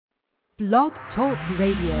Blog Talk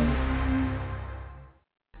Radio.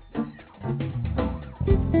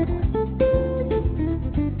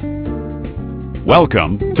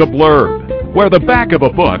 Welcome to Blurb, where the back of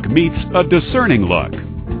a book meets a discerning look.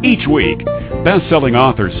 Each week, best-selling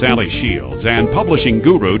author Sally Shields and publishing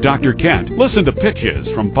guru Dr. Kent listen to pitches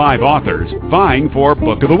from 5 authors vying for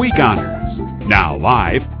Book of the Week honors. Now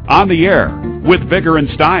live, on the air, with vigor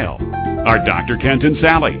and style, are Dr. Kent and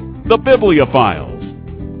Sally, the Bibliophiles.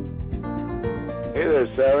 Hey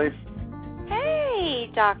there, Sally.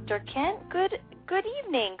 Hey, Dr. Kent. Good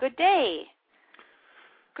evening. Good day.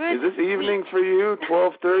 Good. Is this evening for you,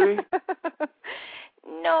 12:30?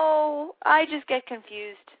 No, I just get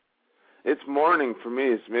confused. It's morning for me.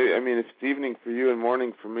 If it's evening for you and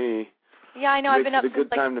morning for me. Yeah, I know. I've been up since It's a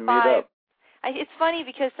good time to 5. meet up. It's funny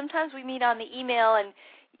because sometimes we meet on the email and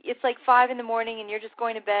it's like 5 in the morning and you're just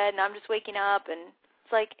going to bed and I'm just waking up and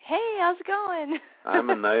it's like, hey, how's it going?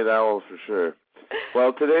 I'm a night owl for sure.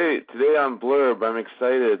 Well, today on Blurb, I'm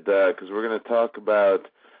excited because we're going to talk about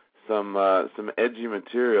some edgy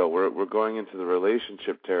material. We're going into the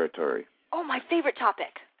relationship territory. Oh, my favorite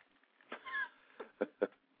topic.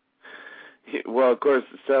 Well, of course,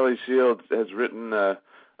 Sally Shields has written a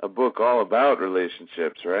book all about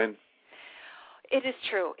relationships, right? It is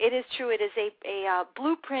true. It is true. It is a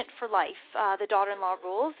blueprint for life, the daughter-in-law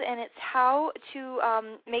rules, and it's how to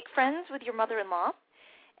make friends with your mother-in-law.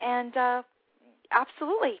 And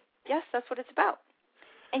absolutely, yes, that's what it's about.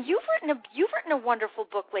 And you've written a wonderful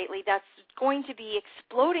book lately that's going to be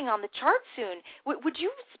exploding on the charts soon. Would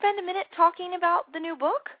you spend a minute talking about the new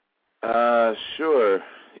book? Sure.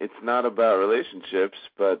 It's not about relationships,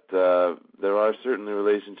 but there are certainly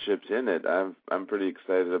relationships in it. I'm pretty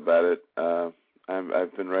excited about it.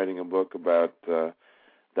 I've been writing a book about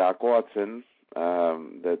Doc Watson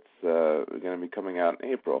that's going to be coming out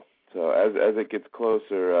in April. So as it gets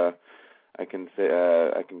closer, I can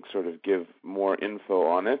sort of give more info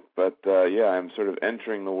on it. But yeah, I'm sort of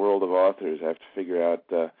entering the world of authors. I have to figure out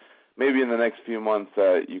maybe in the next few months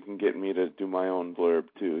you can get me to do my own blurb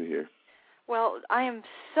too here. Well, I am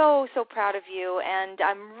so proud of you, and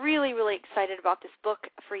I'm really, really excited about this book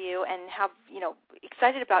for you, and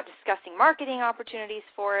excited about discussing marketing opportunities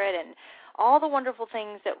for it, and all the wonderful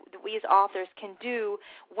things that we as authors can do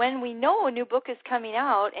when we know a new book is coming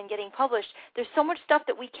out and getting published. There's so much stuff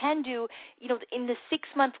that we can do, in the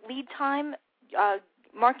 6-month lead time,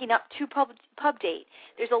 marking up to pub date.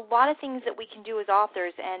 There's a lot of things that we can do as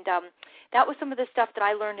authors, and that was some of the stuff that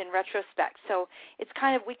I learned in retrospect. So it's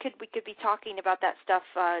kind of we could be talking about that stuff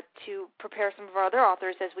to prepare some of our other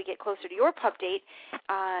authors as we get closer to your pub date,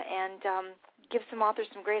 and give some authors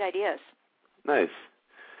some great ideas. Nice.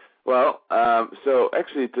 Well, so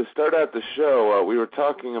actually to start out the show, we were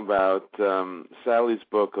talking about Sally's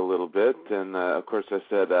book a little bit, and of course I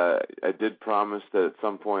said I did promise that at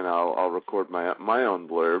some point I'll record my own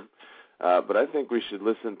blurb, but I think we should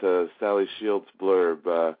listen to Sally Shields'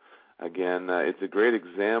 blurb. Again, it's a great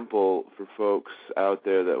example for folks out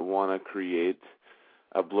there that want to create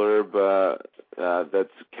a blurb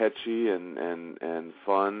that's catchy and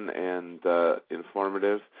fun and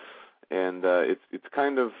informative, and it's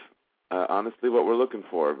kind of honestly what we're looking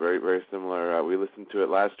for. Very, very similar. We listened to it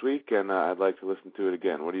last week, and I'd like to listen to it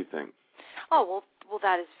again. What do you think? Oh, well,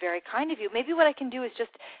 that is very kind of you. Maybe what I can do is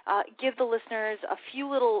just give the listeners a few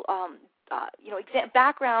little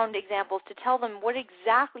background examples to tell them what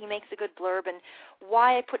exactly makes a good blurb and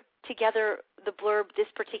why I put together the blurb this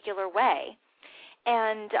particular way.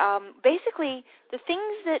 And basically, the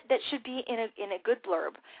things that should be in a good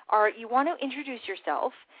blurb are you want to introduce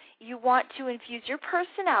yourself, you want to infuse your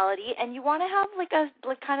personality, and you want to have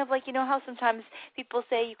how sometimes people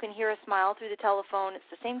say you can hear a smile through the telephone. It's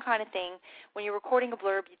the same kind of thing. When you're recording a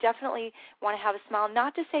blurb, you definitely want to have a smile.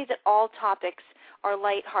 Not to say that all topics are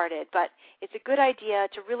lighthearted, but it's a good idea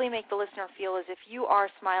to really make the listener feel as if you are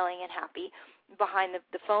smiling and happy behind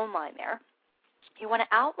the phone line there. You want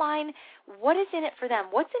to outline what is in it for them,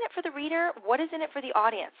 what's in it for the reader, what is in it for the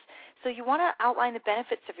audience. So you want to outline the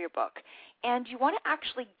benefits of your book, and you want to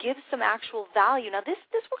actually give some actual value. Now, this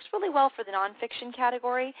works really well for the nonfiction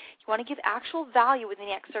category. You want to give actual value within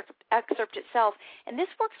the excerpt itself, and this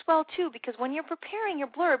works well, too, because when you're preparing your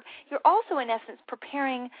blurb, you're also, in essence,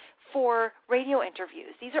 preparing for radio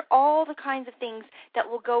interviews. These are all the kinds of things that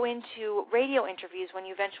will go into radio interviews when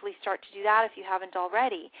you eventually start to do that if you haven't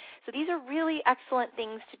already. So these are really excellent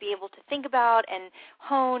things to be able to think about and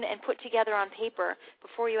hone and put together on paper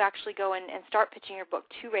before you actually go and start pitching your book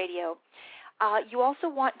to radio. You also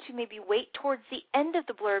want to maybe wait towards the end of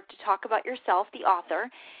the blurb to talk about yourself, the author,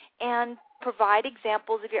 and provide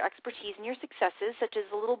examples of your expertise and your successes, such as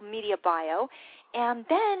a little media bio, And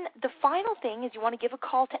then the final thing is you want to give a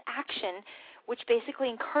call to action, which basically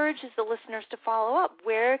encourages the listeners to follow up.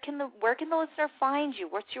 Where can the listener find you?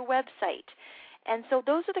 What's your website? And so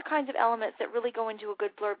those are the kinds of elements that really go into a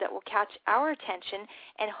good blurb that will catch our attention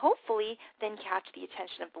and hopefully then catch the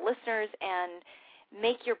attention of the listeners and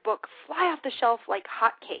make your book fly off the shelf like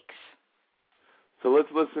hotcakes. So let's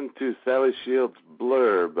listen to Sally Shields'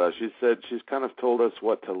 blurb. She said she's kind of told us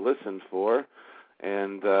what to listen for,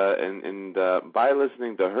 and by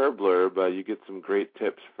listening to her blurb, you get some great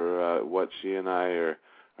tips for what she and I are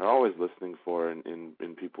always listening for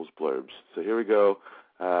in people's blurbs. So here we go.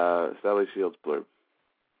 Sally Shields' blurb.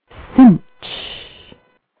 Do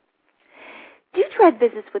you dread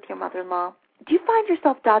visits with your mother-in-law? Do you find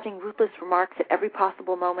yourself dodging ruthless remarks at every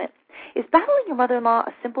possible moment? Is battling your mother-in-law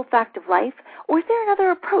a simple fact of life, or is there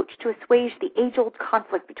another approach to assuage the age-old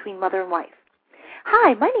conflict between mother and wife?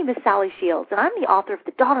 Hi, my name is Sally Shields, and I'm the author of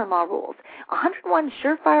The Daughter-in-Law Rules, 101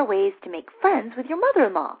 Surefire Ways to Make Friends with Your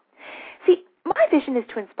Mother-in-Law. See, my vision is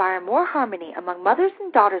to inspire more harmony among mothers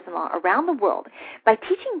and daughters-in-law around the world by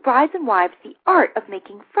teaching brides and wives the art of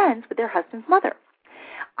making friends with their husband's mother.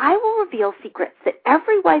 I will reveal secrets that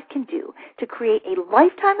every wife can do to create a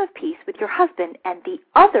lifetime of peace with your husband and the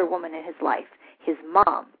other woman in his life, his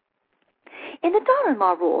mom. In The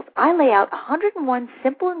Daughter-in-Law Rules, I lay out 101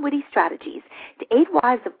 simple and witty strategies to aid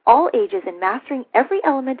wives of all ages in mastering every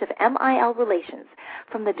element of MIL relations,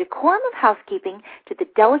 from the decorum of housekeeping to the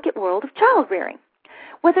delicate world of child-rearing.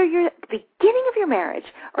 Whether you're at the beginning of your marriage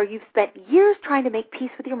or you've spent years trying to make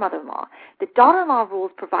peace with your mother-in-law, The Daughter-in-Law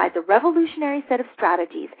Rules provides a revolutionary set of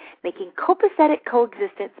strategies, making copacetic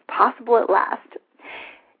coexistence possible at last.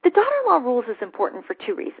 The Daughter-in-Law Rules is important for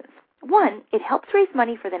two reasons. One, it helps raise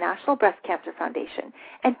money for the National Breast Cancer Foundation,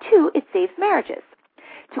 and two, it saves marriages.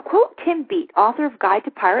 To quote Tim Beat, author of Guide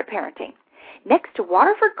to Pirate Parenting, next to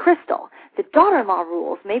Waterford Crystal, The Daughter-in-Law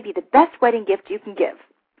Rules may be the best wedding gift you can give.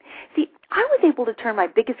 See, I was able to turn my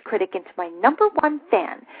biggest critic into my #1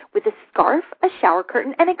 fan with a scarf, a shower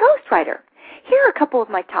curtain, and a ghostwriter. Here are a couple of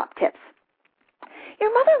my top tips.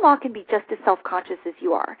 Your mother-in-law can be just as self-conscious as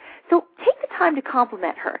you are, so take the time to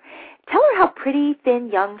compliment her. Tell her how pretty, thin,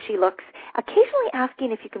 young she looks, occasionally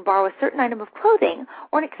asking if you can borrow a certain item of clothing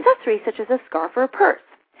or an accessory such as a scarf or a purse.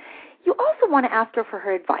 You also want to ask her for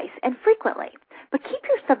her advice, and frequently, but keep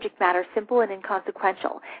your subject matter simple and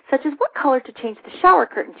inconsequential, such as what color to change the shower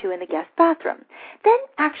curtain to in the guest bathroom. Then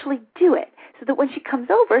actually do it, so that when she comes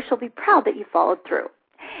over, she'll be proud that you followed through.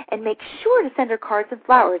 And make sure to send her cards and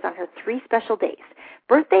flowers on her 3 special days,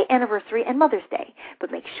 birthday, anniversary, and Mother's Day.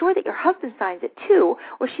 But make sure that your husband signs it too,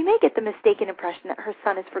 or she may get the mistaken impression that her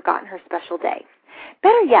son has forgotten her special day.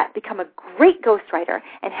 Better yet, become a great ghostwriter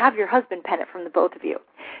and have your husband pen it from the both of you.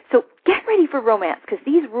 So get ready for romance, because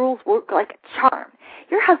these rules work like a charm.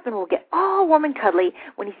 Your husband will get all warm and cuddly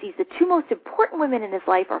when he sees the 2 most important women in his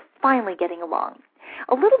life are finally getting along.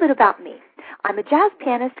 A little bit about me. I'm a jazz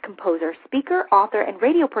pianist, composer, speaker, author, and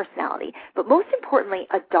radio personality, but most importantly,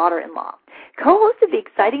 a daughter-in-law. Co-host of the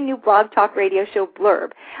exciting new blog talk radio show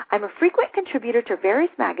Blurb. I'm a frequent contributor to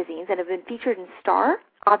various magazines and have been featured in Star,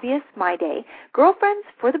 Obvious, My Day, Girlfriends,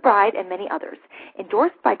 For the Bride, and many others.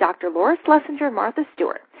 Endorsed by Dr. Laura Schlesinger and Martha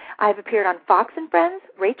Stewart. I have appeared on Fox and Friends,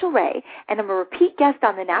 Rachel Ray, and I'm a repeat guest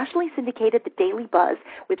on the nationally syndicated The Daily Buzz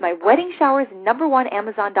with my Wedding Showers #1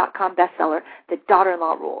 Amazon.com bestseller, The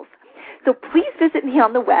Daughter-in-Law Rules. So please visit me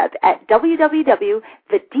on the web at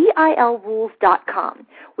www.thedilrules.com.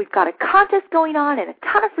 We've got a contest going on and a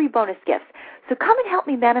ton of free bonus gifts. So come and help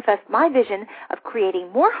me manifest my vision of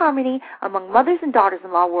creating more harmony among mothers and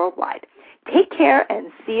daughters-in-law worldwide. Take care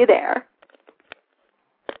and see you there.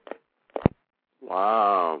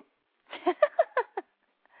 Wow.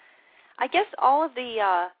 I guess all of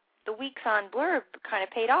the weeks on Blurb kind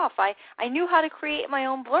of paid off. I knew how to create my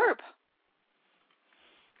own blurb.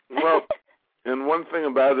 Well, and one thing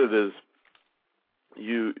about it is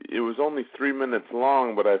it was only 3 minutes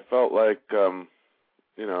long, but I felt like,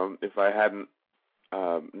 if I hadn't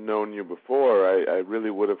known you before, I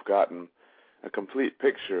really would have gotten a complete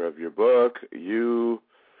picture of your book,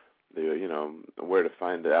 where to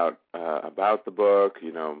find out about the book,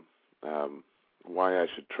 why I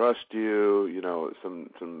should trust you,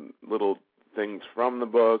 some little things from the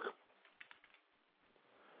book.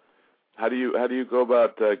 How do you go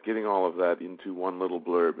about getting all of that into one little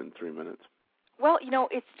blurb in 3 minutes? Well,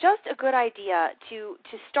 it's just a good idea to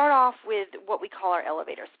start off with what we call our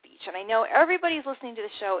elevator speech. And I know everybody's listening to the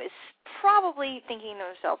show is probably thinking to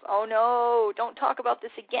themselves, oh, no, don't talk about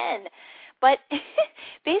this again. But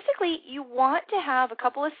basically, you want to have a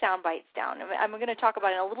couple of sound bites down. I'm going to talk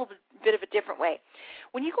about it in a little bit of a different way.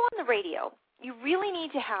 When you go on the radio, you really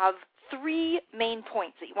need to have 3 main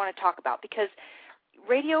points that you want to talk about, because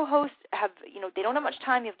radio hosts have, they don't have much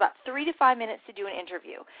time. You have about 3 to 5 minutes to do an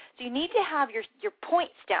interview. So you need to have your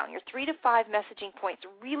points down, your 3 to 5 messaging points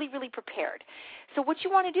really, really prepared. So what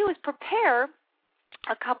you want to do is prepare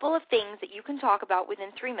a couple of things that you can talk about within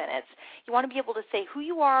 3 minutes. You want to be able to say who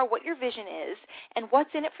you are, what your vision is, and what's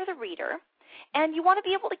in it for the reader. And you want to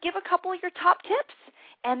be able to give a couple of your top tips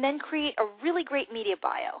and then create a really great media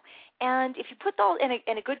bio. And if you put those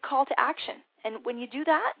in a good call to action, and when you do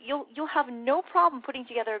that, you'll have no problem putting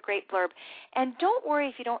together a great blurb. And don't worry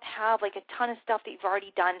if you don't have like a ton of stuff that you've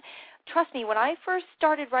already done. Trust me, when I first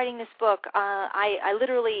started writing this book, I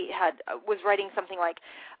literally was writing something like,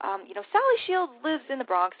 Sally Shields lives in the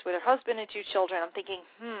Bronx with her husband and 2 children. I'm thinking,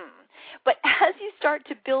 But as you start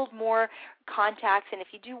to build more contacts, and if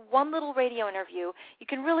you do one little radio interview, you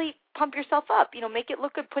can really pump yourself up. Make it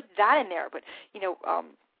look good. Put that in there. But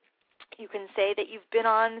you can say that you've been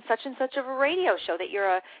on such and such of a radio show, that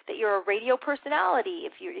you're a radio personality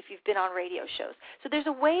if you've been on radio shows. So there's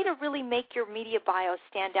a way to really make your media bio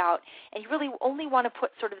stand out, and you really only want to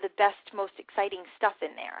put sort of the best, most exciting stuff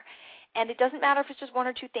in there. And it doesn't matter if it's just 1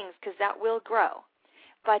 or 2 things, because that will grow.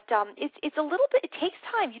 But it's a little bit, it takes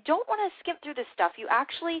time. You don't want to skip through this stuff. You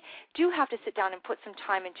actually do have to sit down and put some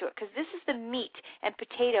time into it, because this is the meat and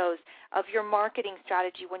potatoes of your marketing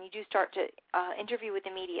strategy when you do start to interview with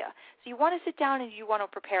the media. So you want to sit down and you want to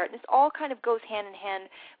prepare it. And this all kind of goes hand in hand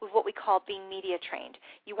with what we call being media trained.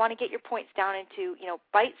 You want to get your points down into,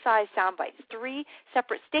 bite-sized sound bites, 3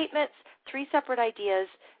 separate statements, 3 separate ideas,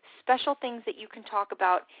 special things that you can talk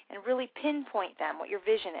about, and really pinpoint them, what your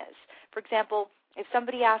vision is. For example, if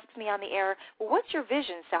somebody asks me on the air, well, what's your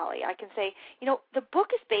vision, Sally? I can say, the book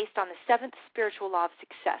is based on the 7th spiritual law of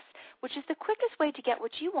success, which is the quickest way to get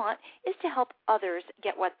what you want is to help others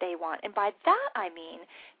get what they want. And by that I mean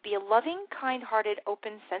be a loving, kind-hearted,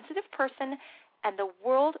 open, sensitive person, and the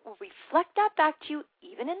world will reflect that back to you,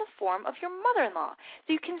 even in the form of your mother-in-law.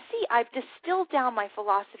 So you can see I've distilled down my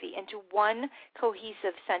philosophy into one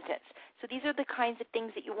cohesive sentence. So these are the kinds of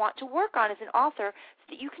things that you want to work on as an author so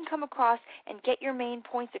that you can come across and get your main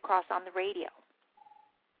points across on the radio.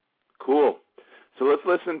 Cool. So let's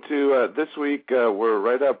listen to this week. We're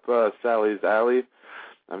right up Sally's alley.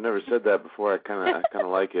 I've never said that before. I kind of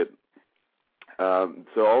like it.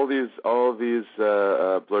 So all of these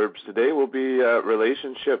blurbs today will be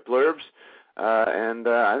relationship blurbs, and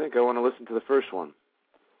I think I want to listen to the first one.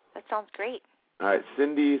 That sounds great. All right,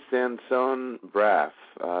 Cindy Sansone Braff.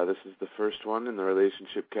 This is the first one in the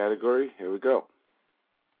relationship category. Here we go.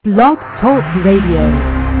 Blog Talk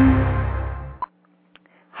Radio.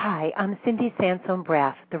 Hi, I'm Cindy Sansone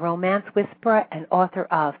Braff, the romance whisperer and author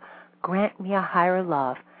of Grant Me a Higher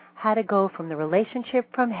Love, How to Go from the Relationship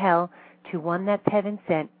from Hell to One That's Heaven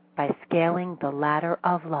Sent by Scaling the Ladder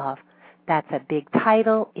of Love. That's a big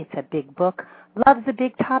title. It's a big book. Love's a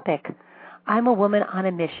big topic. I'm a woman on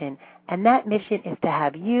a mission, and that mission is to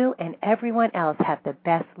have you and everyone else have the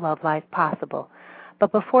best love life possible.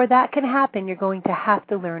 But before that can happen, you're going to have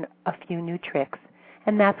to learn a few new tricks,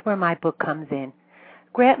 and that's where my book comes in.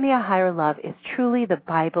 Grant Me a Higher Love is truly the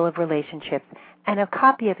Bible of relationships, and a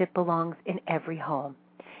copy of it belongs in every home.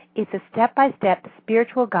 It's a step-by-step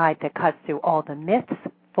spiritual guide that cuts through all the myths,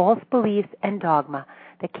 false beliefs, and dogma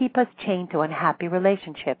that keep us chained to unhappy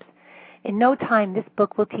relationships. In no time, this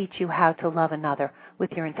book will teach you how to love another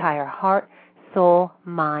with your entire heart, soul,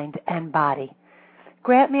 mind, and body.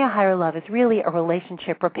 Grant Me a Higher Love is really a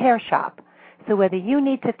relationship repair shop. So whether you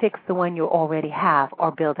need to fix the one you already have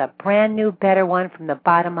or build a brand new, better one from the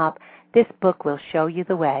bottom up, this book will show you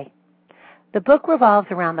the way. The book revolves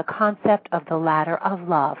around the concept of the ladder of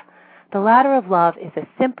love. The ladder of love is a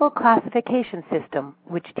simple classification system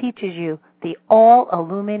which teaches you the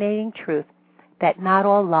all-illuminating truth that not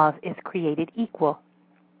all love is created equal.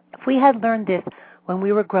 If we had learned this when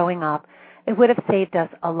we were growing up, it would have saved us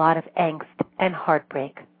a lot of angst and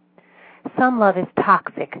heartbreak. Some love is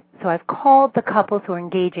toxic, so I've called the couples who are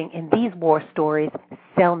engaging in these war stories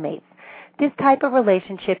cellmates. This type of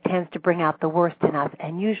relationship tends to bring out the worst in us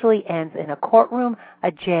and usually ends in a courtroom,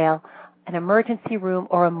 a jail, an emergency room,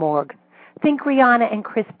 or a morgue. Think Rihanna and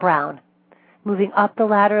Chris Brown. Moving up the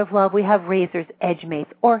ladder of love, we have Razor's edge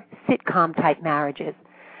mates or sitcom-type marriages.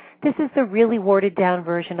 This is the really watered-down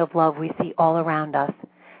version of love we see all around us.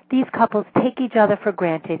 These couples take each other for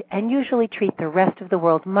granted and usually treat the rest of the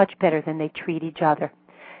world much better than they treat each other.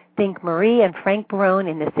 Think Marie and Frank Barone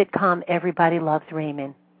in the sitcom Everybody Loves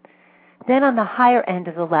Raymond. Then on the higher end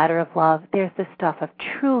of the ladder of love, there's the stuff of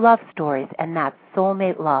true love stories, and that's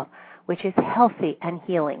soulmate love, which is healthy and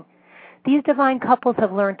healing. These divine couples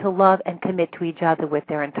have learned to love and commit to each other with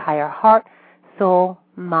their entire heart, soul,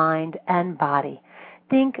 mind, and body.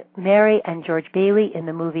 Think Mary and George Bailey in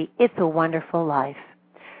the movie It's a Wonderful Life.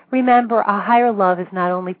 Remember, a higher love is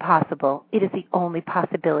not only possible, it is the only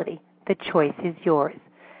possibility. The choice is yours.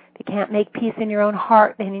 If you can't make peace in your own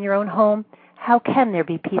heart and in your own home, how can there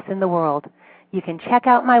be peace in the world? You can check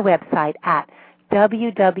out my website at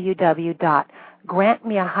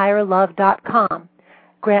www.grantmeahigherlove.com.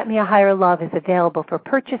 Grant Me a Higher Love is available for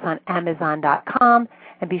purchase on Amazon.com,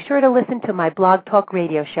 and be sure to listen to my Blog Talk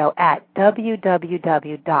Radio show at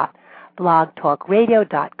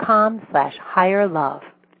www.blogtalkradio.com/higherlove.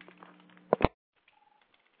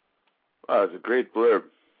 Wow, it's a great blurb.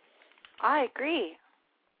 I agree.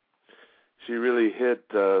 She really hit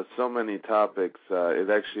so many topics. It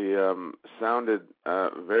actually sounded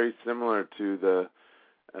very similar to the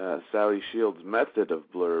Sally Shields method of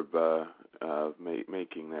blurb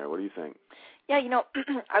making there. What do you think? Yeah,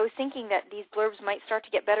 I was thinking that these blurbs might start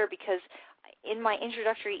to get better because in my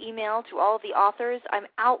introductory email to all of the authors, I'm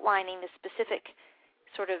outlining the specific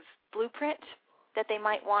sort of blueprint that they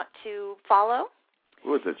might want to follow.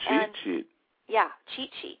 Oh, it's a cheat sheet. Yeah,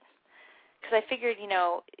 cheat sheet. Because I figured,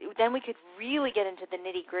 then we could really get into the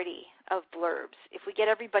nitty-gritty of blurbs if we get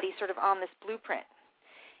everybody sort of on this blueprint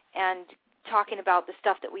and talking about the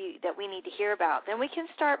stuff that we need to hear about. Then we can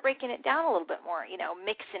start breaking it down a little bit more,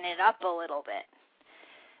 mixing it up a little bit.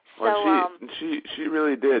 So, well, she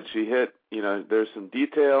really did. She hit, there's some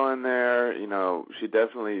detail in there. She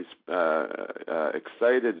definitely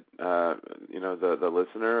excited, the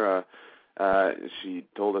listener. She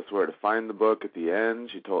told us where to find the book at the end.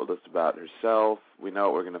 She told us about herself. We know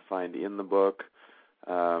what we're going to find in the book.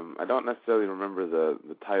 I don't necessarily remember the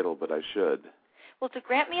title, but I should. Well, to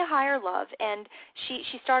Grant Me a Higher Love, and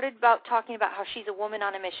she started about talking about how she's a woman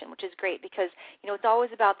on a mission, which is great because it's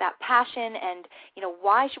always about that passion and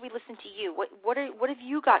why should we listen to you? What have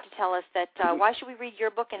you got to tell us that why should we read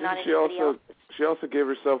your book and not anybody else's? She also gave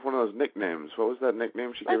herself one of those nicknames. What was that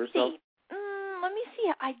nickname she gave herself? Let me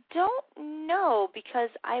see. I don't know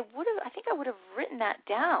because I think I would have written that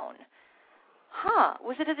down. Huh?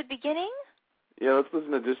 Was it at the beginning? Yeah, let's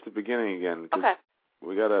listen to just the beginning again. Okay.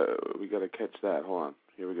 We gotta catch that. Hold on.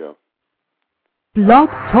 Here we go. Blog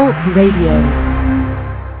Talk Radio.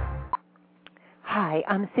 Hi,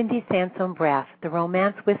 I'm Cindy Sansone Braff, the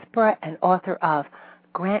romance whisperer and author of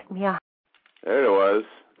Grant Me a... There it was.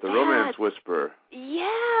 The Romance Whisperer.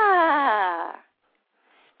 Yeah.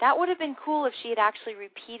 That would have been cool if she had actually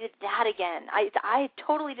repeated that again. I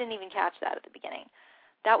totally didn't even catch that at the beginning.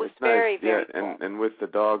 That was very, nice. very cool. cool. And with the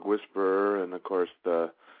dog whisperer, and of course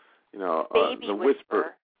the baby the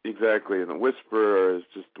whisperer. Exactly, and the whisperer is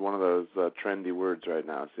just one of those trendy words right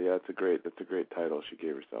now. So yeah, that's a great title she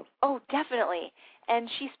gave herself. Oh, definitely. And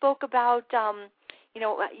she spoke about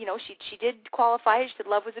she did qualify. She said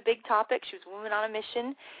love was a big topic. She was a woman on a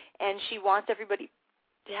mission, and she wants everybody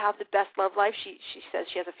to have the best love life. She says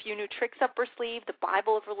she has a few new tricks up her sleeve, the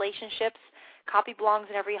Bible of relationships, copy belongs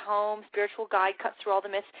in every home, spiritual guide cuts through all the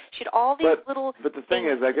myths. She had all these little But the thing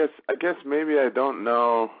is, I guess maybe I don't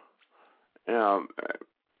know,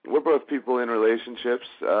 we're both people in relationships.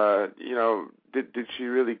 Did she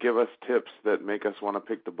really give us tips that make us want to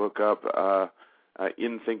pick the book up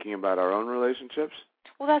in thinking about our own relationships?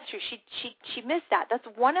 Well, that's true. She missed that. That's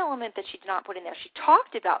one element that she did not put in there. She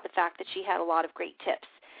talked about the fact that she had a lot of great tips,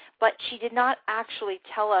 but she did not actually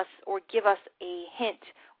tell us or give us a hint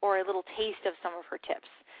or a little taste of some of her tips.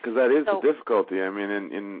 Because that is the difficulty. I mean,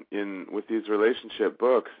 in with these relationship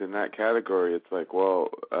books in that category, it's like, well,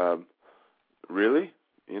 really?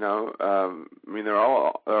 There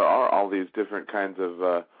are all these different kinds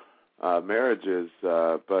of marriages,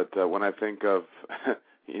 but when I think of,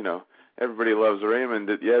 Everybody Loves Raymond,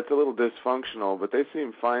 it's a little dysfunctional, but they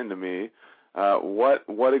seem fine to me.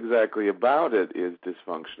 What exactly about it is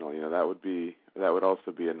dysfunctional? That would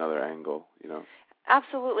also be another angle.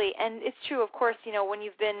 Absolutely, and it's true. Of course, when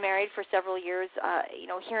you've been married for several years,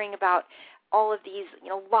 hearing about all of these,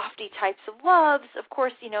 lofty types of loves, of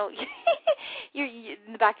course, you're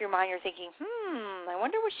in the back of your mind, you're thinking, I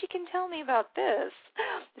wonder what she can tell me about this.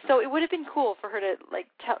 So it would have been cool for her to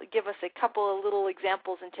give us a couple of little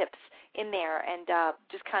examples and tips in there, and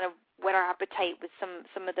just kind of whet our appetite with some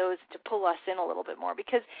of those to pull us in a little bit more,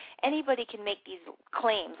 because anybody can make these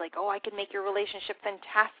claims like, I can make your relationship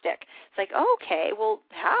fantastic. It's like, okay, well,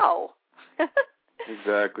 how?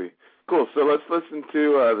 Exactly. Cool. So let's listen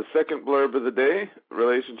to the second blurb of the day,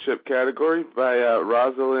 relationship category, by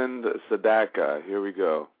Rosalind Sadaka. Here we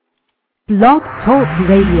go. Blog Talk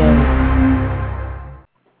Radio.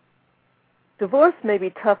 Divorce may be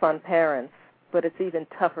tough on parents, but it's even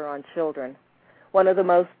tougher on children. One of the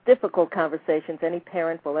most difficult conversations any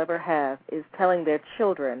parent will ever have is telling their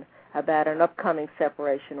children about an upcoming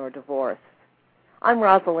separation or divorce. I'm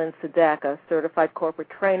Rosalind Sadaka, certified corporate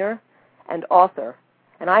trainer and author,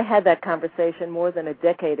 and I had that conversation more than a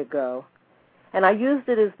decade ago, and I used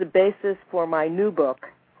it as the basis for my new book,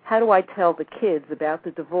 How Do I Tell the Kids About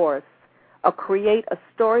the Divorce? Create a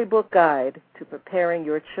storybook guide to preparing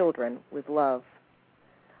your children with love.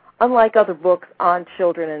 Unlike other books on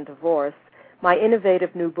children and divorce, my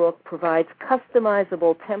innovative new book provides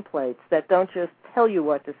customizable templates that don't just tell you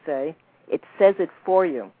what to say, it says it for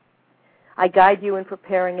you. I guide you in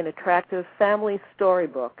preparing an attractive family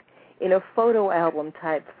storybook in a photo album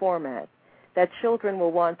type format that children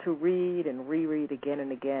will want to read and reread again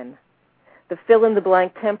and again. The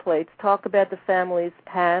fill-in-the-blank templates talk about the family's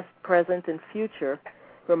past, present, and future,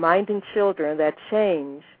 reminding children that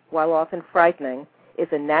change, while often frightening,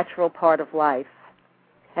 is a natural part of life.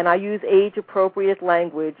 And I use age-appropriate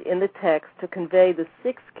language in the text to convey the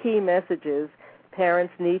 6 key messages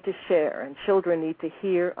parents need to share and children need to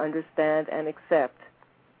hear, understand, and accept.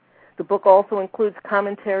 The book also includes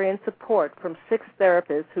commentary and support from 6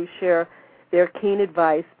 therapists who share their keen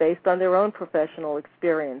advice based on their own professional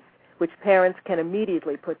experience, which parents can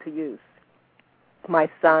immediately put to use. My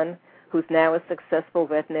son, who's now a successful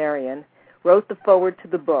veterinarian, wrote the foreword to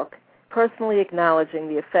the book, personally acknowledging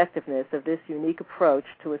the effectiveness of this unique approach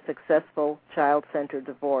to a successful child-centered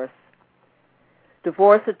divorce.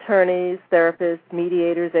 Divorce attorneys, therapists,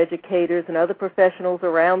 mediators, educators, and other professionals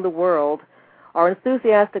around the world are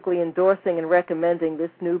enthusiastically endorsing and recommending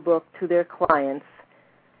this new book to their clients.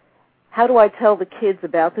 How Do I Tell the Kids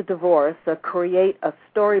About the Divorce? Create a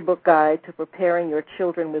storybook guide to preparing your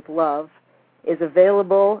children with love is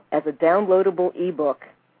available as a downloadable ebook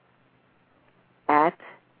at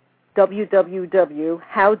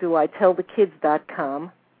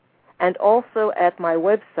www.howdoitellthekids.com and also at my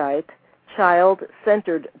website,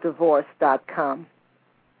 childcentereddivorce.com.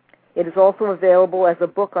 It is also available as a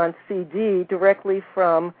book on CD directly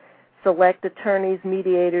from select attorneys,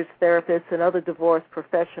 mediators, therapists, and other divorce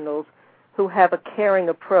professionals who have a caring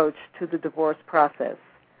approach to the divorce process.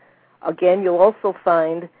 Again, you'll also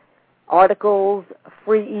find articles,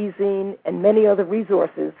 free e-zine, and many other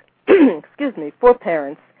resources for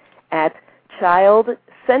parents at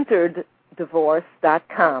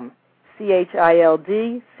childcentereddivorce.com,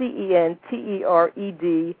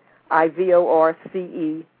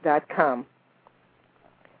 childcentereddivorce.com.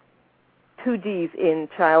 2 Ds in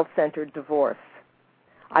child-centered divorce.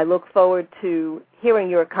 I look forward to hearing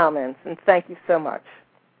your comments, and thank you so much.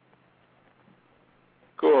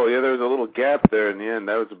 Cool. Yeah, there was a little gap there in the end.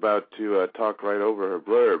 I was about to talk right over her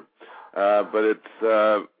blurb, but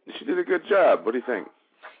she did a good job. What do you think?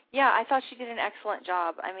 Yeah, I thought she did an excellent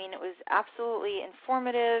job. I mean, it was absolutely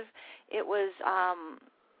informative. It was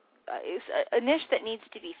a niche that needs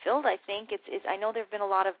to be filled, I think. I know there have been a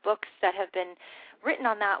lot of books that have been written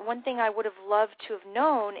on that. One thing I would have loved to have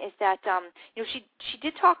known is that she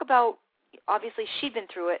did talk about, obviously she'd been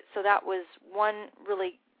through it, so that was one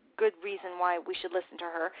really good reason why we should listen to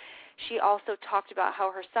her. She also talked about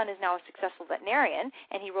how her son is now a successful veterinarian,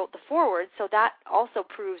 and he wrote the foreword, so that also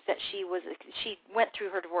proves that she went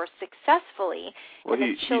through her divorce successfully. Well,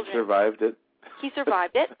 he survived it. He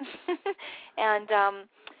survived it, and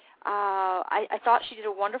I thought she did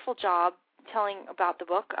a wonderful job telling about the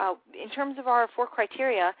book. In terms of our 4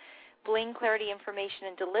 criteria, bling, clarity, information,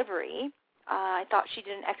 and delivery, I thought she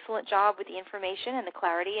did an excellent job with the information and the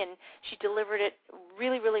clarity, and she delivered it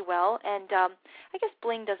really, really well. And I guess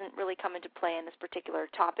bling doesn't really come into play in this particular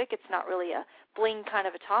topic. It's not really a bling kind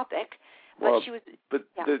of a topic. But well, she was. But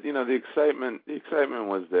yeah. the excitement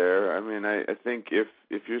was there. I mean, I think if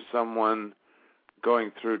you're someone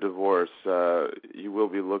going through divorce, you will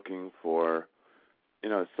be looking for,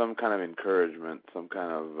 some kind of encouragement, some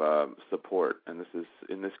kind of support. And this is,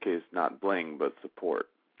 in this case, not bling, but support.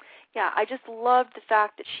 Yeah, I just loved the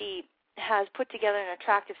fact that she has put together an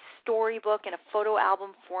attractive storybook in a photo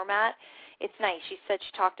album format. It's nice. She said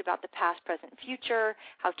she talked about the past, present, future,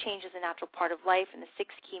 how change is a natural part of life, and the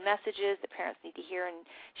 6 key messages that parents need to hear and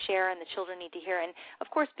share and the children need to hear. And, of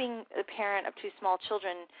course, being a parent of 2 small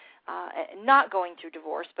children, not going through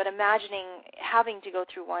divorce, but imagining having to go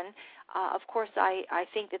through one, of course, I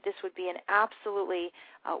think that this would be an absolutely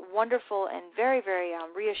wonderful and very, very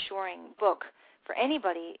reassuring book for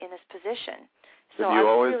anybody in this position. So do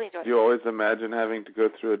you always imagine having to go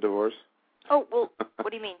through a divorce? Oh, well, what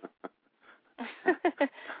do you mean?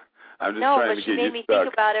 I'm just no, trying but to she get made you me stuck.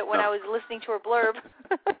 think about it when I was listening to her blurb.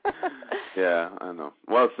 Yeah, I know.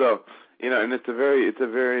 Well, so and it's a very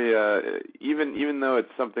even though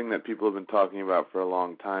it's something that people have been talking about for a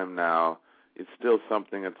long time now, it's still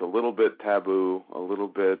something that's a little bit taboo, a little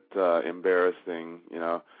bit embarrassing, you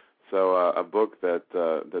know. So a book that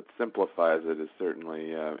simplifies it is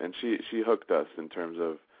certainly, and she hooked us in terms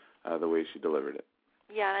of the way she delivered it.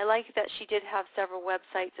 Yeah, and I like that she did have several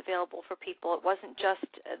websites available for people. It wasn't just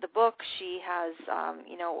the book. She has,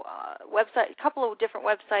 website, a couple of different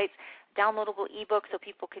websites, downloadable ebooks so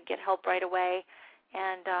people could get help right away,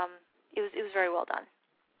 and it was very well done.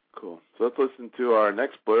 Cool. So let's listen to our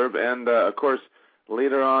next blurb, and of course,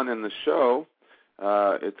 later on in the show,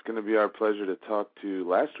 it's going to be our pleasure to talk to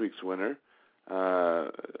last week's winner,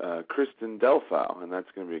 Kristen Delfau, and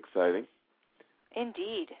that's going to be exciting.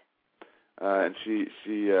 Indeed. And she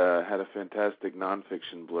had a fantastic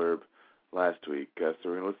nonfiction blurb last week. So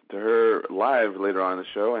we're going to listen to her live later on in the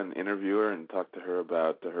show and interview her and talk to her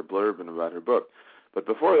about her blurb and about her book. But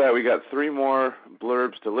before that, we got 3 more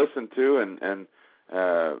blurbs to listen to and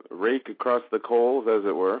rake across the coals, as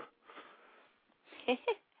it were.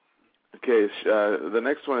 Okay, the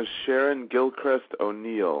next one is Sharon Gilchrist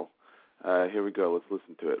O'Neill. Here we go. Let's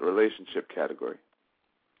listen to it. Relationship category.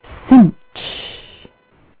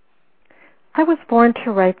 I was born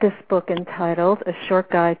to write this book entitled A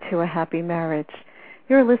Short Guide to a Happy Marriage.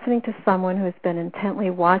 You're listening to someone who has been intently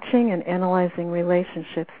watching and analyzing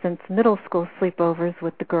relationships since middle school sleepovers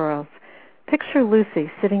with the girls. Picture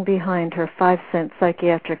Lucy sitting behind her 5-cent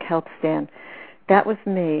psychiatric help stand. That was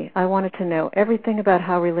me. I wanted to know everything about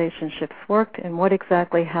how relationships worked and what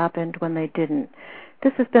exactly happened when they didn't.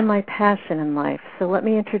 This has been my passion in life, so let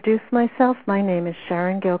me introduce myself. My name is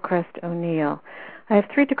Sharon Gilchrist O'Neill. I have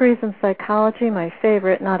 3 degrees in psychology, my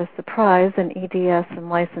favorite, not a surprise, in EDS and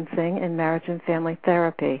licensing in marriage and family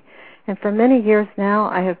therapy. And for many years now,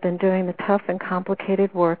 I have been doing the tough and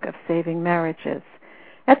complicated work of saving marriages.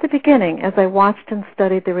 At the beginning, as I watched and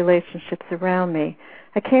studied the relationships around me,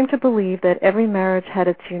 I came to believe that every marriage had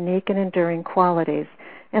its unique and enduring qualities,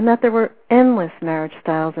 and that there were endless marriage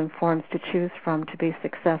styles and forms to choose from to be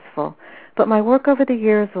successful. But my work over the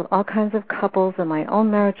years with all kinds of couples and my own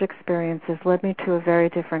marriage experiences led me to a very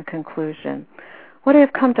different conclusion. What I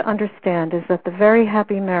have come to understand is that the very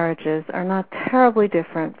happy marriages are not terribly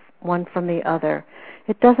different one from the other.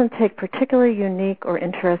 It doesn't take particularly unique or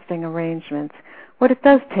interesting arrangements. What it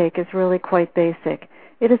does take is really quite basic.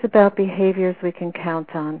 It is about behaviors we can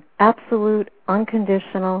count on. Absolute,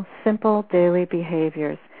 unconditional, simple, daily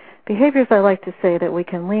behaviors. Behaviors, I like to say, that we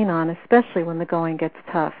can lean on, especially when the going gets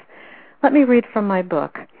tough. Let me read from my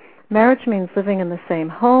book. Marriage means living in the same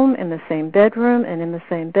home, in the same bedroom, and in the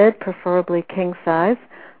same bed, preferably king size.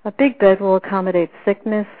 A big bed will accommodate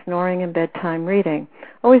sickness, snoring, and bedtime reading.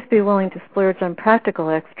 Always be willing to splurge on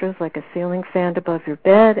practical extras like a ceiling fan above your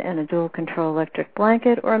bed and a dual-control electric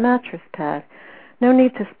blanket or a mattress pad. No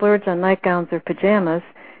need to splurge on nightgowns or pajamas,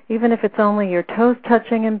 even if it's only your toes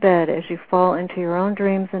touching in bed as you fall into your own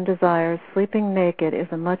dreams and desires. Sleeping naked is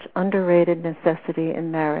a much underrated necessity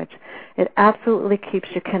in marriage. It absolutely keeps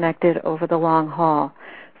you connected over the long haul.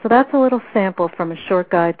 So that's a little sample from A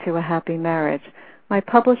Short Guide to a Happy Marriage. My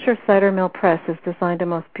publisher, Cider Mill Press, has designed a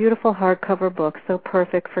most beautiful hardcover book so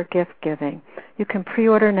perfect for gift giving. You can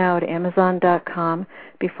pre-order now at Amazon.com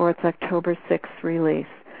before its October 6th release.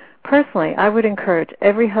 Personally, I would encourage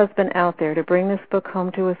every husband out there to bring this book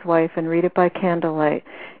home to his wife and read it by candlelight.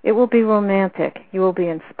 It will be romantic. You will be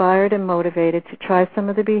inspired and motivated to try some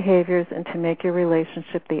of the behaviors and to make your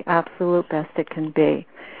relationship the absolute best it can be.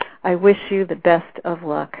 I wish you the best of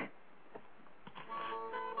luck.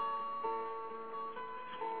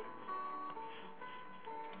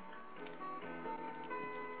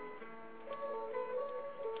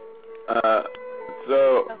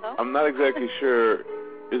 So Hello? I'm not exactly sure.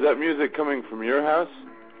 Is that music coming from your house?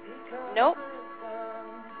 Nope.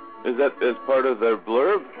 Is that as part of the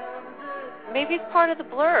blurb? Maybe it's part of the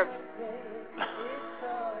blurb.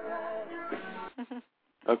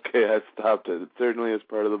 Okay, I stopped it. It certainly is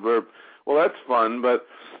part of the blurb. Well, that's fun, but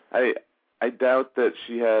I doubt that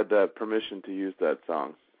she had permission to use that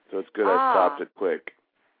song. So it's good I stopped it quick.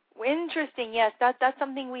 Interesting. Yes, that's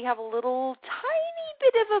something we have a little tiny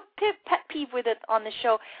bit of a pet peeve with it on the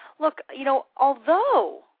show. Look,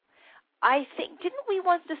 although I think, didn't we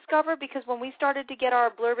once discover, because when we started to get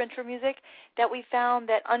our blurb intro music, that we found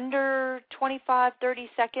that under 25, 30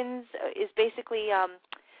 seconds is basically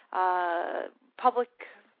public,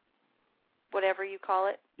 whatever you call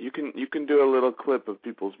it. You can do a little clip of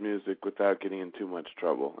people's music without getting in too much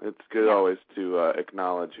trouble. It's good always to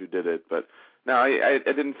acknowledge who did it, but no, I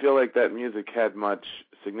didn't feel like that music had much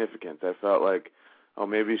significance. I felt like,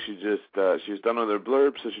 maybe she was done with her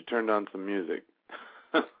blurb, so she turned on some music.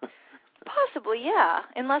 Possibly, yeah,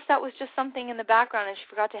 unless that was just something in the background and she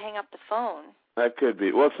forgot to hang up the phone. That could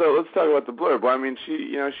be. Well, so let's talk about the blurb. Well, I mean,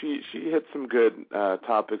 she hit some good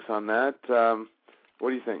topics on that. What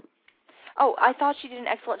do you think? Oh, I thought she did an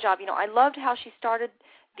excellent job. I loved how she started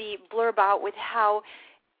the blurb out with how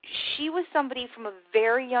she was somebody from a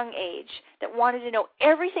very young age that wanted to know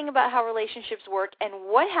everything about how relationships work and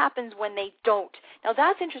what happens when they don't. Now,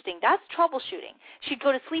 that's interesting. That's troubleshooting. She'd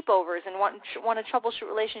go to sleepovers and want to troubleshoot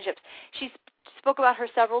relationships. She spoke about her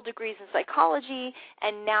several degrees in psychology,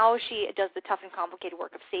 and now she does the tough and complicated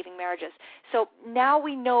work of saving marriages. So now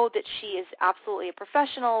we know that she is absolutely a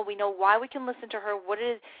professional. We know why we can listen to her.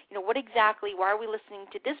 What exactly, why are we listening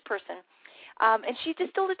to this person? And she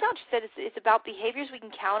distilled it down. She said it's about behaviors we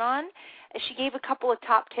can count on. She gave a couple of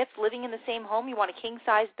top tips. Living in the same home, you want a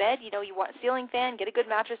king-size bed, you want a ceiling fan, get a good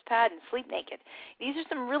mattress pad, and sleep naked. These are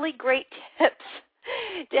some really great tips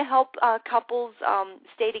to help couples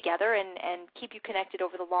stay together and keep you connected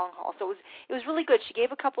over the long haul. So it was really good. She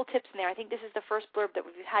gave a couple tips in there. I think this is the first blurb that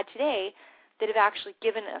we've had today that have actually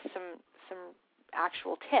given us some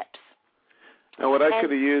actual tips. Now, what I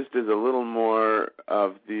could have used is a little more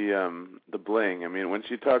of the bling. I mean, when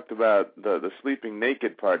she talked about the sleeping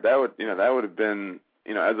naked part, that would have been,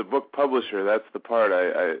 as a book publisher, that's the part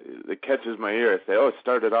that catches my ear. I say, oh, it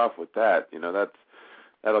started off with that.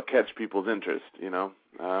 That'll catch people's interest.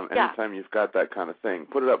 Anytime you've got that kind of thing,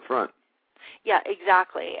 put it up front. Yeah,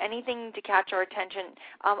 exactly. Anything to catch our attention.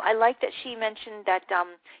 I like that she mentioned that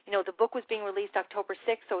the book was being released October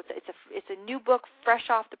 6th, so it's a new book, fresh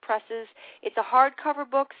off the presses. It's a hardcover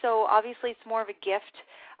book, so obviously it's more of a gift.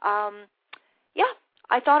 I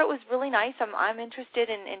thought it was really nice. I'm interested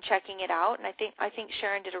in checking it out, and I think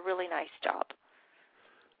Sharon did a really nice job.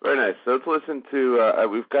 Very nice. So let's listen to.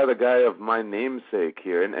 We've got a guy of my namesake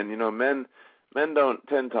here, and Men don't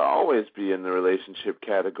tend to always be in the relationship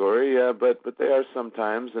category, but they are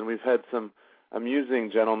sometimes, and we've had some amusing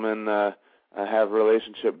gentlemen have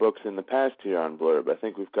relationship books in the past here on Blurb. I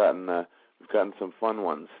think we've gotten some fun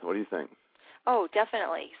ones. What do you think? Oh,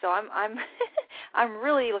 definitely. So I'm I'm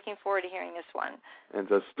really looking forward to hearing this one. And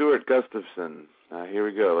so Stuart Gustafson. Here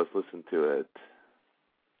we go. Let's listen to it.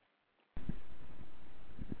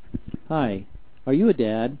 Hi. Are you a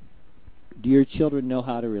dad? Do your children know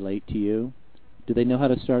how to relate to you? Do they know how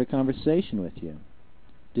to start a conversation with you?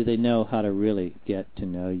 Do they know how to really get to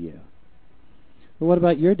know you? Or what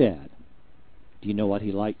about your dad? Do you know what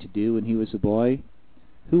he liked to do when he was a boy?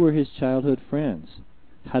 Who were his childhood friends?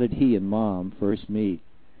 How did he and Mom first meet?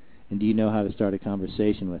 And do you know how to start a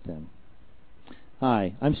conversation with them?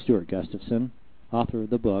 Hi, I'm Stuart Gustafson, author of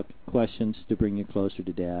the book, Questions to Bring You Closer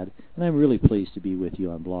to Dad, and I'm really pleased to be with you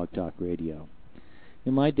on Blog Talk Radio.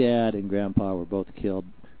 And my dad and Grandpa were both killed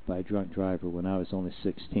by a drunk driver when I was only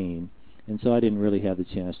 16, and so I didn't really have the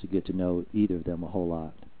chance to get to know either of them a whole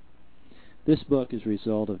lot. This book is a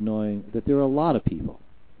result of knowing that there are a lot of people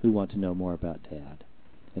who want to know more about Dad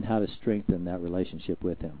and how to strengthen that relationship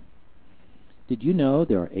with him. Did you know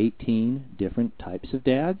there are 18 different types of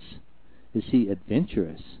dads? Is he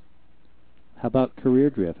adventurous? How about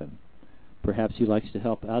career-driven? Perhaps he likes to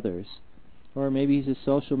help others, or maybe he's a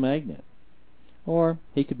social magnet. Or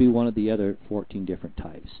he could be one of the other 14 different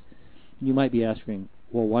types. You might be asking,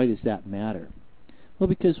 well, why does that matter? Well,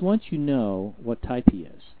 because once you know what type he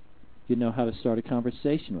is, you know how to start a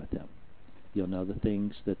conversation with him. You'll know the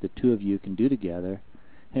things that the two of you can do together,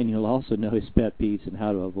 and you'll also know his pet peeves and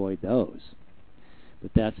how to avoid those.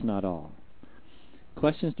 But that's not all.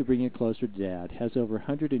 Questions to Bring You Closer to Dad has over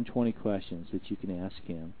 120 questions that you can ask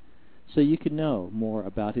him, so you can know more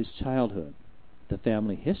about his childhood, the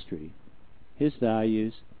family history, his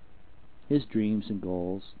values, his dreams and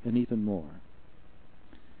goals, and even more.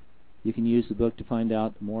 You can use the book to find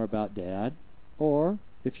out more about Dad, or,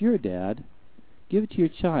 if you're a dad, give it to your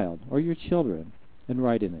child or your children and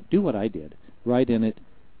write in it. Do what I did. Write in it,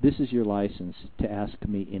 "This is your license to ask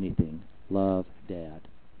me anything. Love, Dad."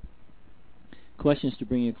 Questions to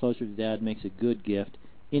Bring You Closer to Dad makes a good gift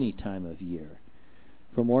any time of year.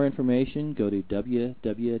 For more information, go to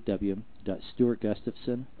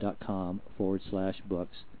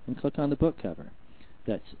www.stuartgustafson.com/books and click on the book cover.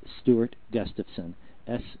 That's Stuart Gustafson,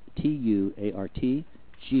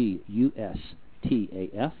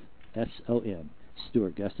 StuartGustafson,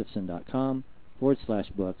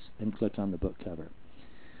 StuartGustafson.com/books, and click on the book cover.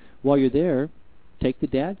 While you're there, take the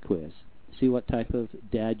dad quiz. See what type of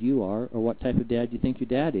dad you are, or what type of dad you think your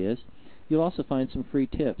dad is. You'll also find some free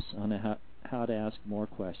tips on how to ask more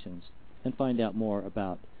questions and find out more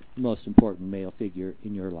about the most important male figure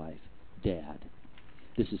in your life, Dad.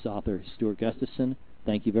 This is author Stuart Gustafson.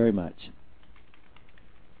 Thank you very much.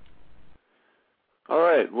 All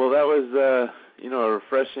right. Well, that was a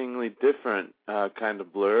refreshingly different kind of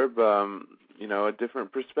blurb. a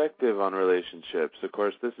different perspective on relationships. Of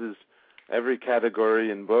course, this is every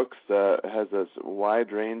category in books has a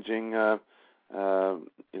wide-ranging, arc.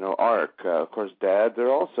 Of course, dads are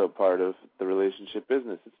also part of the relationship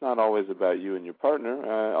business. It's not always about you and your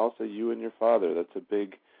partner. Also, you and your father. That's a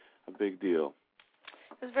big deal.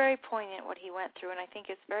 It was very poignant what he went through, and I think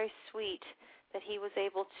it's very sweet that he was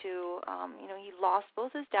able to, he lost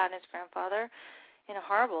both his dad and his grandfather in a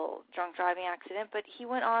horrible drunk driving accident, but he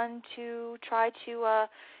went on to try to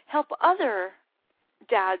help other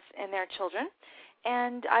dads and their children.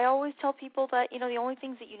 And I always tell people that, the only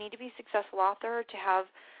things that you need to be a successful author are to have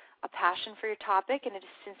a passion for your topic and a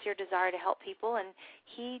sincere desire to help people, and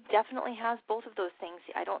he definitely has both of those things.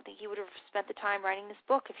 I don't think he would have spent the time writing this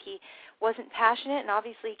book if he wasn't passionate, and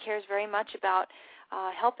obviously he cares very much about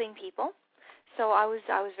helping people. So I was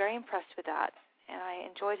very impressed with that, and I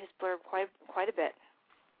enjoyed his blurb quite a bit.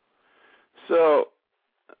 So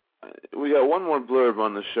we got one more blurb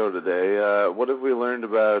on the show today. What have we learned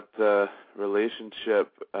about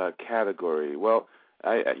relationship category? Well,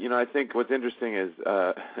 I think what's interesting is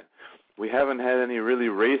we haven't had any really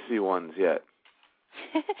racy ones yet.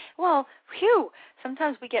 Well, phew.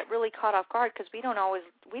 Sometimes we get really caught off guard because we don't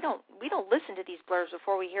listen to these blurbs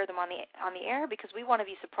before we hear them on the air, because we want to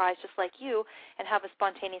be surprised just like you and have a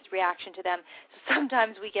spontaneous reaction to them. So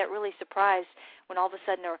sometimes we get really surprised when all of a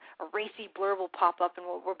sudden a racy blurb will pop up and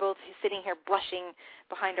we're both sitting here blushing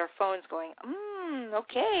behind our phones going,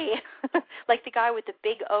 okay. Like the guy with the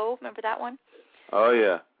big O, remember that one? Oh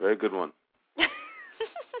yeah, very good one.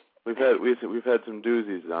 We've had some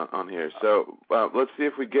doozies on here, so let's see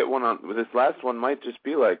if we get one on. This last one might just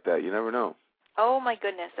be like that. You never know. Oh my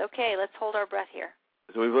goodness. Okay, let's hold our breath here.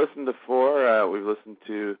 So we've listened to 4. We've listened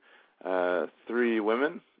to 3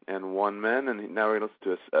 women and 1 man, and now we're going to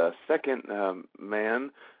listen to a second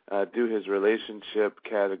man do his relationship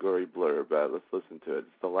category blurb. Let's listen to it.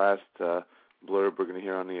 It's the last blurb we're going to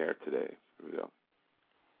hear on the air today. Here we go.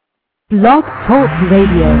 Blog Talk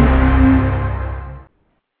Radio.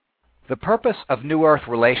 The purpose of New Earth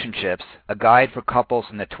Relationships, a guide for couples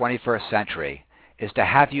in the 21st century, is to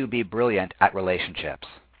have you be brilliant at relationships.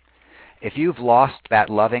 If you've lost that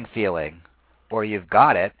loving feeling, or you've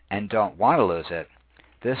got it and don't want to lose it,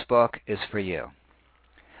 this book is for you.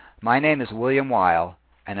 My name is William Weil,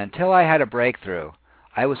 and until I had a breakthrough,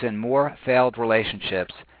 I was in more failed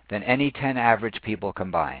relationships than any 10 average people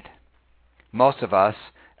combined. Most of us,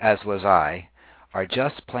 as was I, are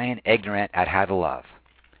just plain ignorant at how to love.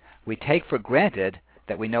 We take for granted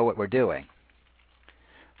that we know what we're doing.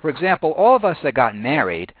 For example, all of us that got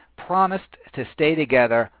married promised to stay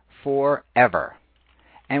together forever.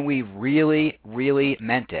 And we really, really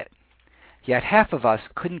meant it. Yet half of us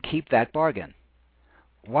couldn't keep that bargain.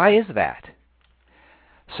 Why is that?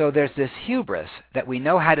 So there's this hubris that we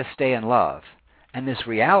know how to stay in love, and this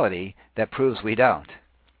reality that proves we don't.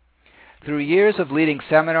 Through years of leading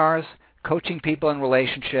seminars, coaching people in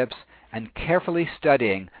relationships, and carefully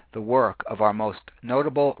studying the work of our most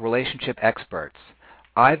notable relationship experts,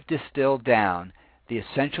 I've distilled down the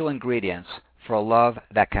essential ingredients for a love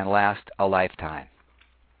that can last a lifetime.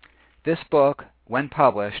 This book, when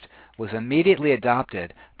published, was immediately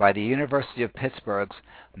adopted by the University of Pittsburgh's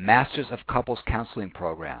Masters of Couples Counseling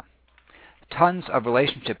program. Tons of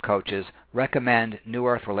relationship coaches recommend New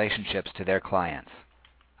Earth Relationships to their clients.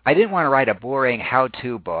 I didn't want to write a boring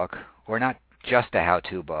how-to book, or not just a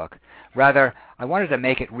how-to book. Rather, I wanted to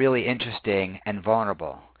make it really interesting and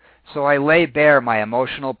vulnerable. So I lay bare my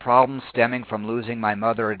emotional problems stemming from losing my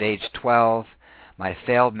mother at age 12, my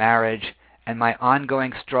failed marriage, and my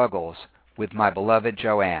ongoing struggles with my beloved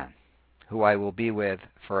Joanne, who I will be with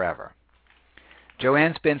forever.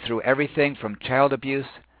 Joanne's been through everything from child abuse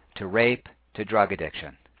to rape to drug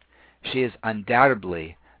addiction. She is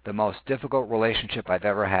undoubtedly the most difficult relationship I've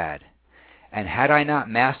ever had. And had I not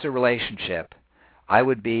mastered relationship, I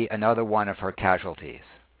would be another one of her casualties.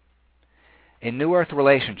 In New Earth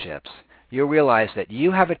Relationships, you'll realize that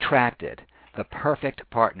you have attracted the perfect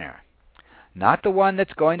partner. Not the one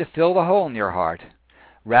that's going to fill the hole in your heart,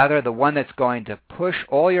 rather the one that's going to push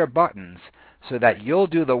all your buttons so that you'll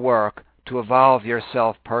do the work to evolve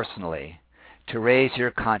yourself personally, to raise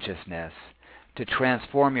your consciousness, to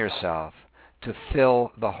transform yourself, to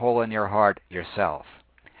fill the hole in your heart yourself,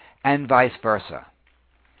 and vice versa.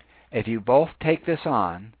 If you both take this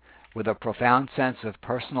on with a profound sense of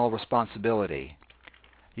personal responsibility,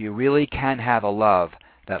 you really can have a love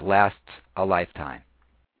that lasts a lifetime.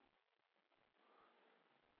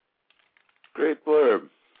 Great blurb.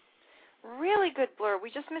 Really good blurb.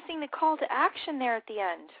 We're just missing the call to action there at the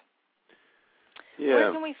end. Yeah.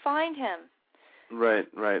 Where can we find him? Right.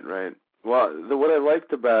 Well, what I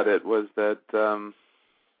liked about it was that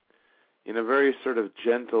in a very sort of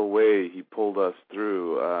gentle way, he pulled us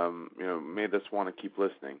through, made us want to keep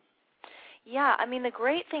listening. Yeah, I mean, the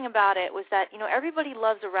great thing about it was that, everybody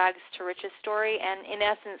loves a rags to riches story, and in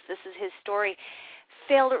essence, this is his story.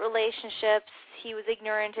 Failed at relationships, he was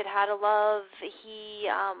ignorant at how to love, he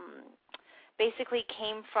basically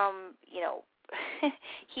came from,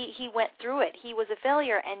 he went through it. He was a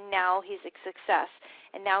failure, and now he's a success.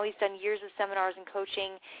 And now he's done years of seminars and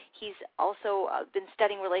coaching. He's also been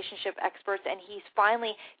studying relationship experts, and he's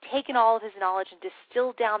finally taken all of his knowledge and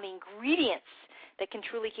distilled down the ingredients that can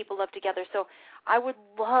truly keep a love together. So I would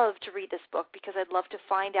love to read this book because I'd love to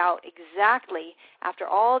find out exactly, after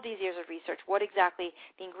all these years of research, what exactly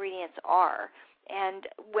the ingredients are. And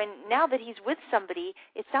now that he's with somebody,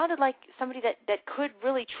 it sounded like somebody that could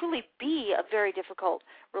really, truly be a very difficult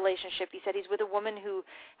relationship. He said he's with a woman who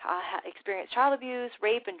experienced child abuse,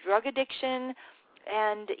 rape, and drug addiction,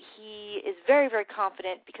 and he is very, very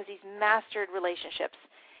confident because he's mastered relationships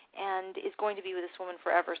and is going to be with this woman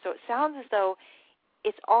forever. So it sounds as though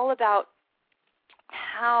it's all about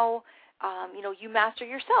how, you master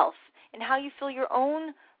yourself and how you fill your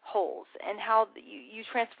own holes, and how you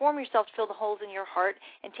transform yourself to fill the holes in your heart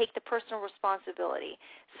and take the personal responsibility.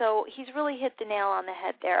 So he's really hit the nail on the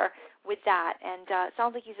head there with that, and it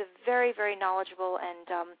sounds like he's a very, very knowledgeable and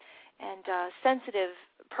sensitive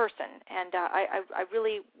person, and I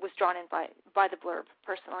really was drawn in by the blurb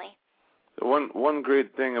personally. So one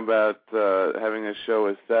great thing about having a show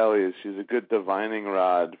with Sally is she's a good divining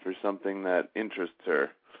rod for something that interests her.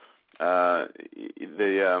 I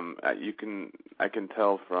can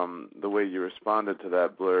tell from the way you responded to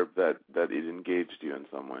that blurb that it engaged you in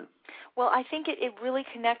some way. Well, I think it really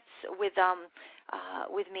connects with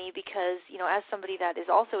me because, as somebody that is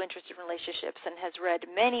also interested in relationships and has read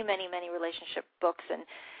many, many, many relationship books, and,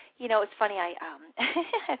 it's funny, I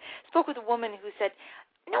spoke with a woman who said,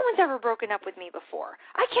 no one's ever broken up with me before.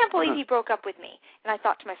 I can't believe he broke up with me. And I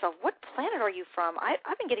thought to myself, what planet are you from? I've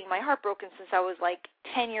been getting my heart broken since I was like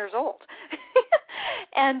 10 years old.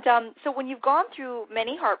 And so when you've gone through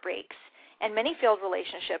many heartbreaks and many failed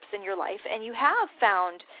relationships in your life, and you have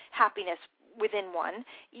found happiness within one,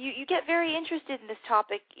 you get very interested in this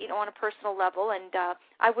topic, on a personal level, and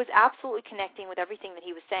I was absolutely connecting with everything that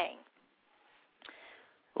he was saying.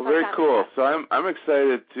 Well, very cool. So I'm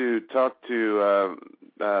excited to talk to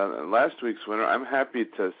last week's winner. I'm happy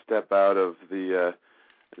to step out of the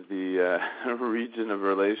region of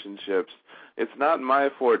relationships. It's not my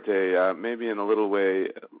forte. Maybe in a little way,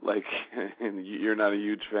 like you're not a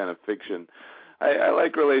huge fan of fiction. I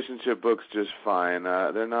like relationship books just fine.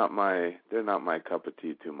 They're not my cup of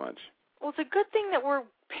tea too much. Well, it's a good thing that we're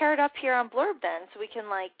paired up here on Blurb then, so we can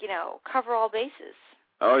cover all bases.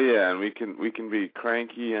 Oh yeah, and we can be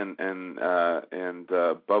cranky and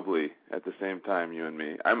bubbly at the same time, you and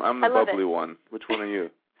me. I'm the bubbly one. Which one are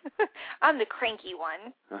you? I'm the cranky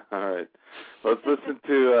one. All right. Let's listen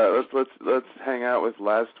to let's hang out with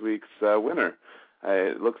last week's winner.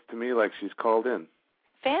 It looks to me like she's called in.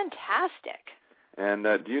 Fantastic. And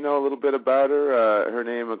do you know a little bit about her? Her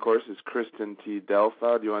name, of course, is Kristen T.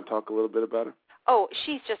 Delfau. Do you want to talk a little bit about her? Oh,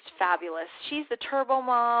 she's just fabulous. She's the Turbo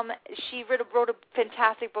Mom. She wrote a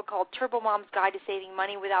fantastic book called Turbo Mom's Guide to Saving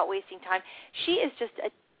Money Without Wasting Time. She is just a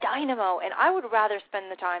dynamo, and I would rather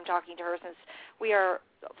spend the time talking to her since we are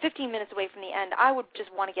 15 minutes away from the end. I would just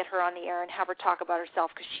want to get her on the air and have her talk about herself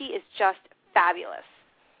because she is just fabulous.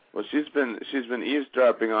 Well, she's been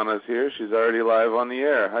eavesdropping on us here. She's already live on the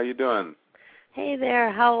air. How you doing? Hey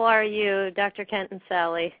there. How are you, Dr. Kent and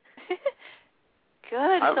Sally? Good.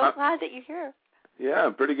 I'm so glad that you're here. Yeah,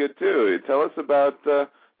 I'm pretty good too. Tell us about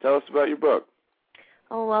your book.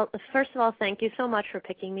 Oh, well, first of all, thank you so much for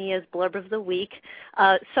picking me as Blurb of the Week.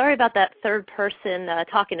 Sorry about that third person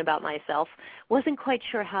talking about myself. Wasn't quite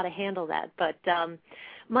sure how to handle that, but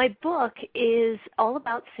my book is all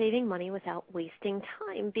about saving money without wasting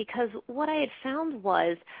time, because what I had found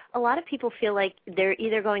was a lot of people feel like they're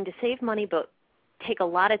either going to save money but take a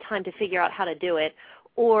lot of time to figure out how to do it,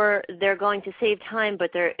 or they're going to save time,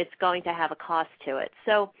 but it's going to have a cost to it.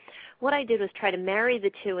 So what I did was try to marry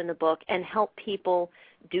the two in the book and help people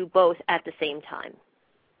do both at the same time.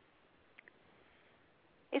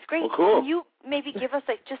 It's great. Well, cool. Can you maybe give us,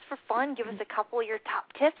 just for fun, give us a couple of your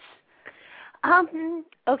top tips?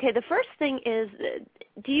 Okay, the first thing is,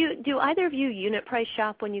 do either of you unit price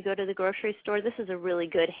shop when you go to the grocery store? This is a really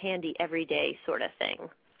good, handy, everyday sort of thing.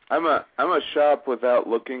 I'm a shop without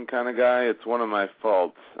looking kind of guy. It's one of my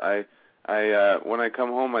faults. I when I come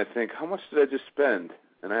home, I think, how much did I just spend?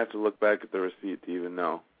 And I have to look back at the receipt to even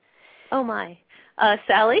know. Oh my,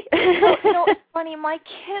 Sally. It's funny. My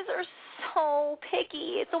kids are so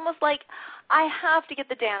picky. It's almost like I have to get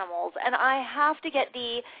the Danimals, and I have to get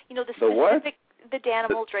the specific the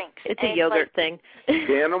Danimal drinks. It's a yogurt thing.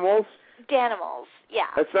 Danimals? Danimals, yeah.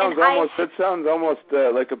 That sounds almost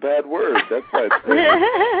like a bad word. That's why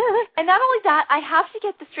it's And not only that, I have to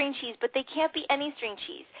get the string cheese, but they can't be any string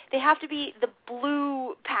cheese. They have to be the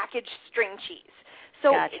blue packaged string cheese.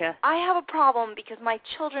 So gotcha. I have a problem because my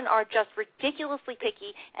children are just ridiculously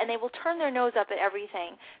picky, and they will turn their nose up at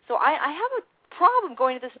everything. So I have a problem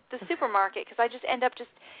going to the supermarket because I just end up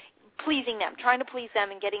just pleasing them, trying to please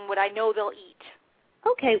them, and getting what I know they'll eat.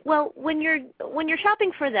 Okay, well, when you're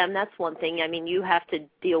shopping for them, that's one thing. I mean, you have to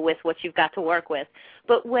deal with what you've got to work with.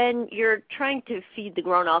 But when you're trying to feed the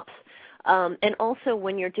grown-ups, and also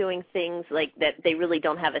when you're doing things like that they really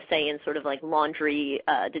don't have a say in, sort of like laundry,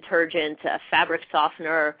 detergent, fabric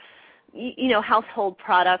softener, household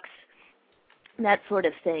products, that sort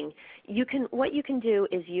of thing. What you can do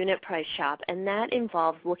is unit price shop, and that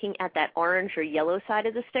involves looking at that orange or yellow side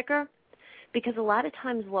of the sticker. Because a lot of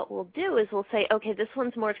times what we'll do is we'll say, okay, this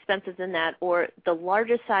one's more expensive than that, or the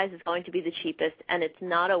largest size is going to be the cheapest, and it's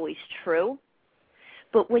not always true.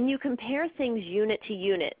 But when you compare things unit to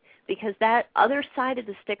unit, because that other side of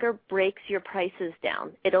the sticker breaks your prices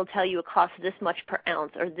down. It'll tell you it costs this much per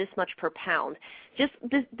ounce or this much per pound. Just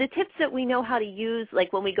the tips that we know how to use,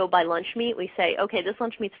 like when we go buy lunch meat, we say, okay, this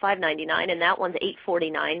lunch meat's $5.99 and that one's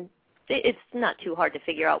 $8.49. It's not too hard to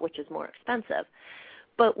figure out which is more expensive.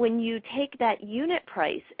 But when you take that unit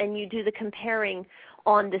price and you do the comparing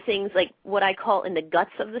on the things like what I call in the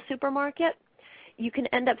guts of the supermarket, you can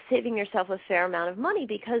end up saving yourself a fair amount of money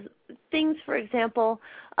because things, for example,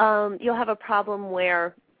 you'll have a problem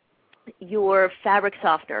where your fabric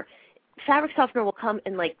softener will come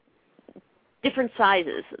in like different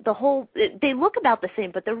sizes. They look about the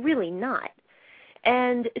same, but they're really not.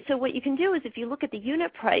 And so what you can do is if you look at the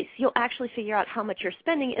unit price, you'll actually figure out how much you're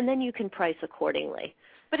spending, and then you can price accordingly.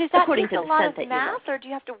 But is that just a lot of math, or do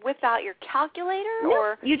you have to whip out your calculator? No,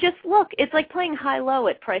 or you just look. It's like playing high-low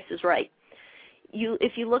at Price is Right.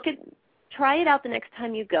 If you look at, try it out the next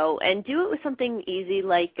time you go, and do it with something easy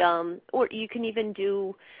like, or you can even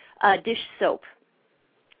do dish soap.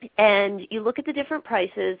 And you look at the different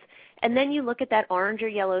prices, and then you look at that orange or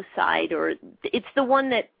yellow side, or it's the one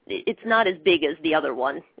that it's not as big as the other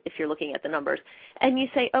one if you're looking at the numbers. And you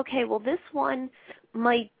say, okay, well, this one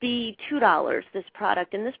might be $2, this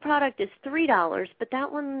product, and this product is $3, but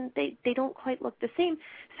that one, they don't quite look the same.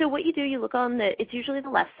 So what you do, you look on it's usually the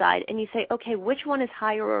left side, and you say, okay, which one is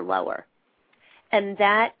higher or lower? And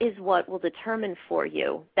that is what will determine for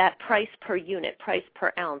you that price per unit, price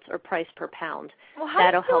per ounce, or price per pound. Well, how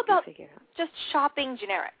that'll do you feel help about you figure it out. Just shopping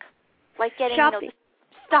generic, like getting Shopping.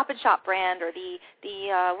 The Stop and Shop brand or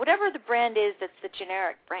the whatever the brand is that's the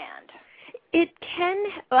generic brand? It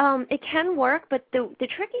can work, but the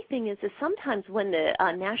tricky thing is sometimes when the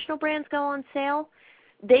national brands go on sale,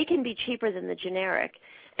 they can be cheaper than the generic.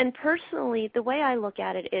 And personally, the way I look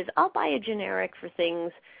at it is I'll buy a generic for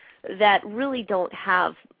things that really don't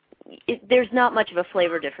have there's not much of a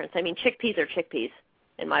flavor difference. I mean, chickpeas are chickpeas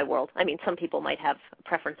in my world. I mean, some people might have a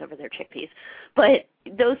preference over their chickpeas. But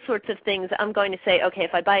those sorts of things, I'm going to say, okay,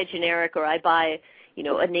 if I buy a generic or I buy,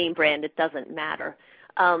 a name brand, it doesn't matter.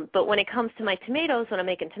 But when it comes to my tomatoes, when I'm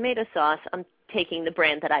making tomato sauce, I'm taking the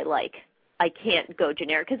brand that I like. I can't go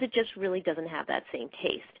generic because it just really doesn't have that same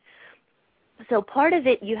taste. So part of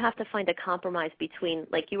it, you have to find a compromise between,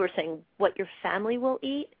 like you were saying, what your family will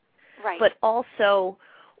eat, right, but also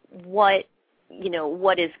what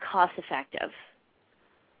is cost effective.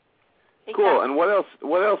 Exactly. Cool. And what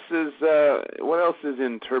else is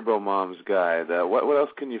in Turbo Mom's guide? What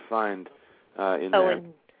else can you find in there?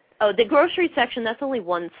 The grocery section, that's only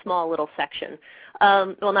one small little section.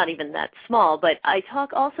 Well, not even that small, but I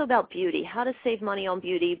talk also about beauty, how to save money on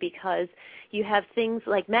beauty, because you have things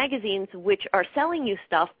like magazines which are selling you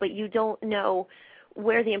stuff, but you don't know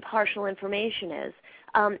where the impartial information is.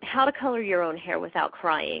 How to color your own hair without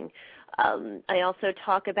crying. I also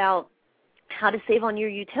talk about how to save on your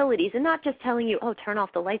utilities, and not just telling you, turn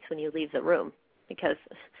off the lights when you leave the room, because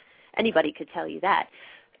anybody could tell you that.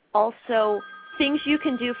 Also, things you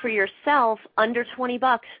can do for yourself under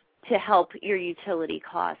 $20 to help your utility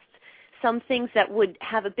costs. Some things that would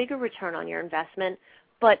have a bigger return on your investment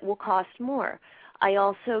but will cost more. I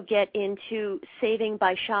also get into saving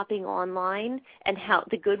by shopping online and how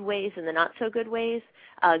the good ways and the not so good ways,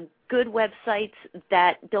 good websites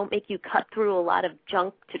that don't make you cut through a lot of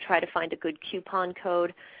junk to try to find a good coupon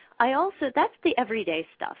code. That's the everyday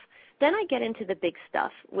stuff. Then I get into the big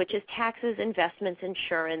stuff, which is taxes, investments,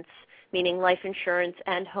 insurance, meaning life insurance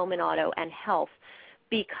and home and auto and health.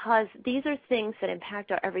 because these are things that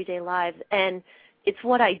impact our everyday lives, and it's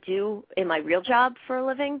what I do in my real job for a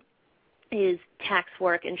living, is tax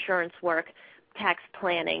work, insurance work, tax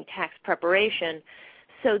planning, tax preparation.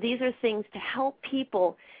 So these are things to help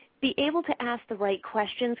people be able to ask the right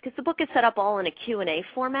questions, because the book is set up all in a Q&A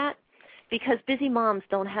format, because busy moms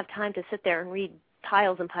don't have time to sit there and read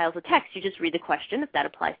piles and piles of text. You just read the question. If that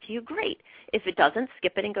applies to you, great. If it doesn't,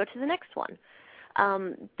 skip it and go to the next one.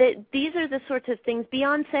 These are the sorts of things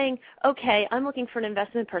beyond saying, okay, I'm looking for an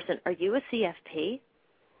investment person. Are you a CFP?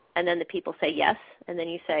 And then the people say yes, and then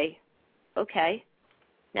you say, okay,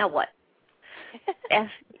 now what?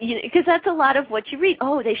 Because that's a lot of what you read.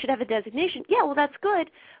 Oh, they should have a designation. Yeah, well, that's good.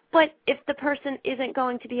 But if the person isn't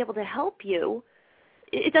going to be able to help you,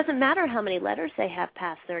 it doesn't matter how many letters they have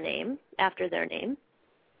past their name, after their name.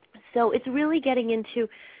 So it's really getting into,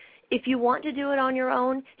 if you want to do it on your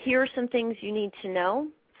own, here are some things you need to know.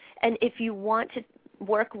 And if you want to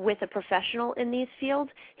work with a professional in these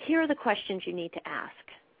fields, here are the questions you need to ask.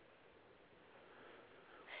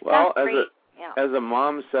 Well, as a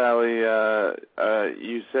mom, Sally,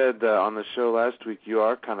 you said on the show last week you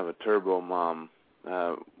are kind of a turbo mom.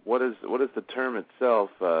 What does the term itself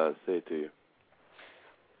say to you?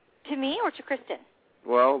 To me or to Kristen?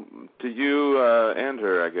 Well, to you and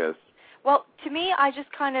her, I guess. Well, to me, I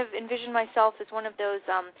just kind of envision myself as one of those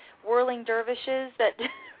whirling dervishes that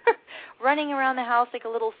running around the house like a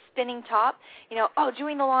little spinning top,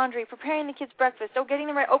 doing the laundry, preparing the kids' breakfast, getting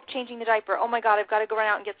them right, changing the diaper. Oh, my God, I've got to go run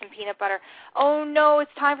out and get some peanut butter. Oh, no,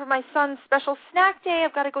 it's time for my son's special snack day.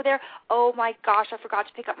 I've got to go there. Oh, my gosh, I forgot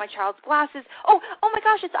to pick up my child's glasses. Oh my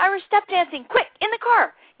gosh, it's Irish step dancing. Quick, in the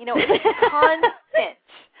car. It's constant.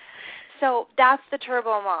 So that's the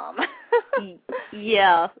turbo mom.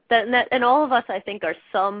 Yeah, and all of us, I think, are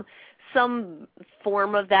some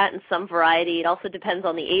form of that and some variety. It also depends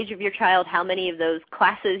on the age of your child, how many of those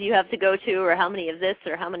classes you have to go to, or how many of this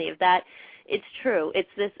or how many of that. It's true. It's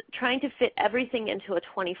this trying to fit everything into a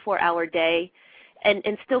 24-hour day and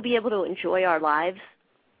still be able to enjoy our lives.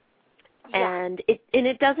 Yeah. And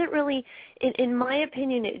it doesn't really, in my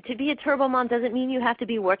opinion, to be a turbo mom doesn't mean you have to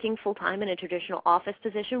be working full-time in a traditional office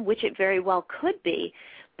position, which it very well could be.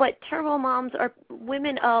 But turbo moms are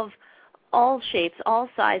women of all shapes, all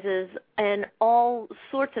sizes, and all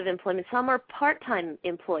sorts of employment. Some are part-time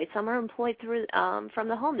employed. Some are employed through from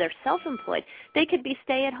the home. They're self-employed. They could be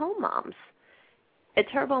stay-at-home moms. A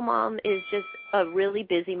turbo mom is just a really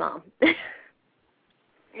busy mom.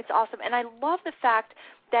 It's awesome. And I love the fact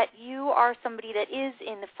that you are somebody that is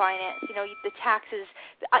in the finance, the taxes.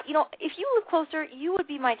 If you live closer, you would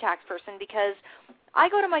be my tax person, because I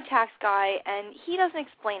go to my tax guy and he doesn't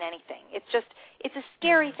explain anything. It's a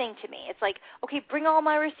scary thing to me. It's like, okay, bring all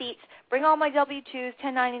my receipts, bring all my W-2s,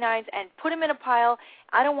 1099s, and put them in a pile.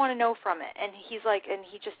 I don't want to know from it. And he's like, and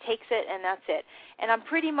he just takes it and that's it. And I'm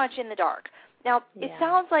pretty much in the dark. Now, It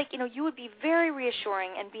sounds like, you would be very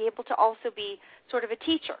reassuring and be able to also be sort of a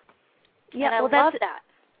teacher. Yeah, and I love that.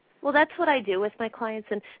 Well, that's what I do with my clients.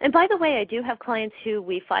 And by the way, I do have clients who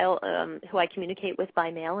we file, who I communicate with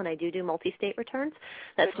by mail, and I do multi-state returns.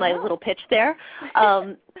 That's my little pitch there.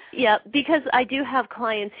 Yeah, because I do have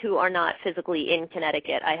clients who are not physically in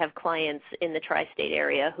Connecticut. I have clients in the tri-state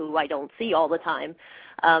area who I don't see all the time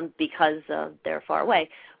because they're far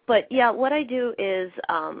away. But, yeah, what I do is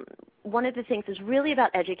one of the things is really about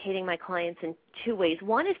educating my clients in two ways.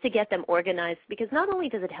 One is to get them organized, because not only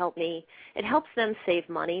does it help me, it helps them save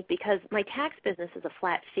money, because my tax business is a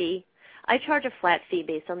flat fee. I charge a flat fee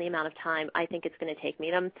based on the amount of time I think it's going to take me.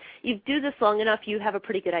 And you do this long enough, you have a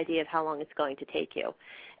pretty good idea of how long it's going to take you.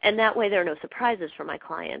 And that way there are no surprises for my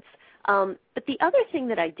clients. But the other thing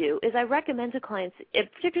that I do is I recommend to clients,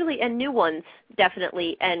 particularly, and new ones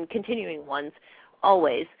definitely, and continuing ones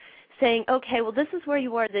always, saying, okay, well, this is where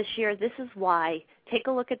you are this year. This is why. Take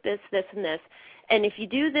a look at this, this, and this. And if you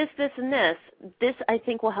do this, this, and this I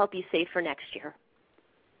think will help you save for next year.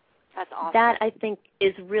 That's awesome. That, I think,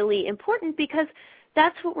 is really important, because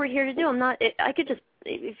that's what we're here to do. I could just,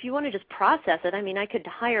 if you want to just process it, I could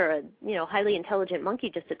hire a, highly intelligent monkey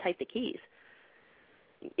just to type the keys.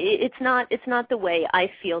 It's not the way I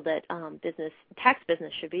feel that tax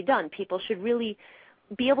business should be done. People should really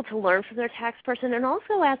be able to learn from their tax person and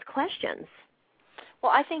also ask questions.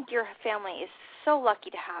 Well, I think your family is so lucky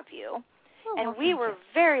to have you. Oh, and we were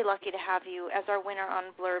very lucky to have you as our winner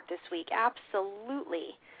on Blurb this week.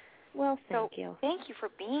 Absolutely. Well, thank you. Thank you for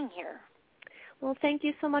being here. Well, thank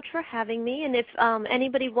you so much for having me. And if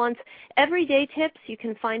anybody wants everyday tips, you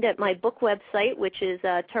can find at my book website, which is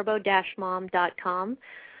turbo-mom.com.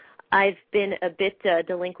 I've been a bit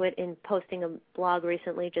delinquent in posting a blog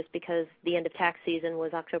recently just because the end of tax season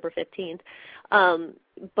was October 15th.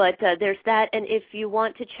 But there's that. And if you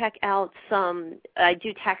want to check out I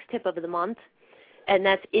do tax tip of the month, and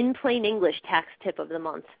that's in plain English tax tip of the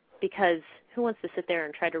month, because who wants to sit there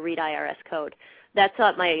and try to read IRS code? That's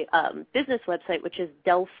on my business website, which is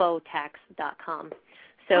delphotax.com.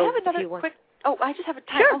 So I have another quick. Oh, I just have a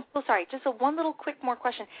time. Sure. Oh, sorry. Just one little quick more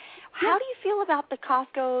question. How do you feel about the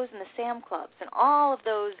Costco's and the Sam Clubs and all of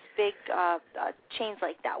those big chains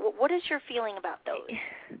like that? What is your feeling about those?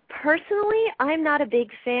 Personally, I'm not a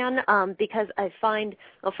big fan because I find,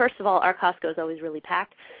 well, first of all, our Costco is always really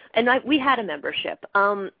packed, and we had a membership.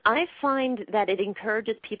 I find that it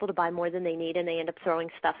encourages people to buy more than they need, and they end up throwing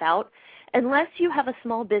stuff out. Unless you have a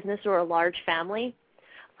small business or a large family,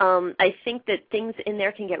 I think that things in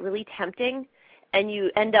there can get really tempting, and you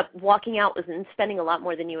end up walking out and spending a lot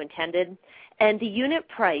more than you intended. And the unit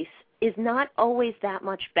price is not always that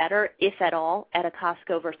much better, if at all, at a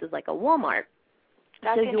Costco versus like a Walmart.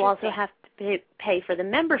 That's so you also have to pay for the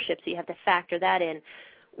membership, so you have to factor that in.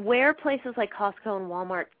 Where places like Costco and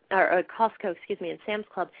Walmart, or Costco, and Sam's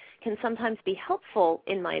Club can sometimes be helpful,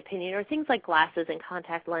 in my opinion, are things like glasses and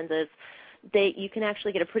contact lenses. You can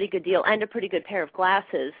actually get a pretty good deal and a pretty good pair of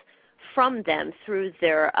glasses from them through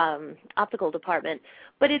their optical department.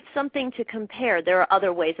 But it's something to compare. There are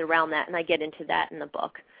other ways around that, and I get into that in the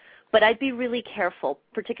book. But I'd be really careful,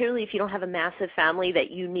 particularly if you don't have a massive family that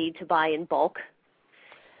you need to buy in bulk.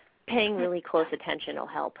 Paying really close attention will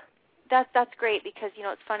help. That's great because,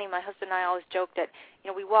 it's funny, my husband and I always joke that,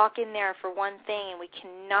 we walk in there for one thing and we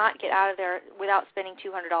cannot get out of there without spending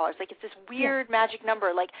 $200. Like, it's this weird magic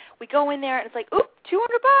number. Like, we go in there and it's like, oop, $200.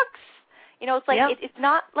 It's like, it's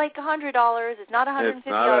not like $100. It's not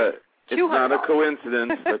 $150. It's not a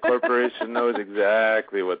coincidence. The corporation knows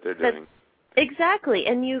exactly what they're doing. Exactly.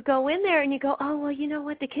 And you go in there and you go, oh, well, you know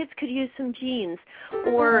what? The kids could use some jeans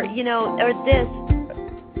or, or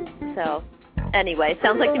this. So... Anyway,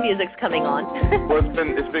 sounds like the music's coming on. Well,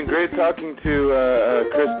 it's been great talking to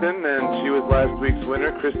Kristen, and she was last week's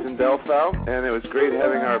winner, Kristen Delfau, and it was great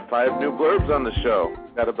having our 5 new blurbs on the show.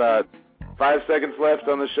 Got about 5 seconds left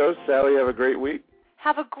on the show. Sally, have a great week.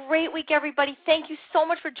 Have a great week, everybody. Thank you so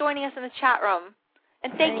much for joining us in the chat room.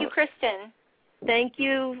 And thank you, Kristen. Thank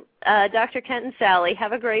you, Dr. Kent and Sally.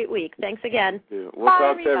 Have a great week. Thanks again. We'll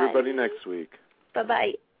talk to everybody next week.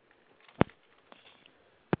 Bye-bye.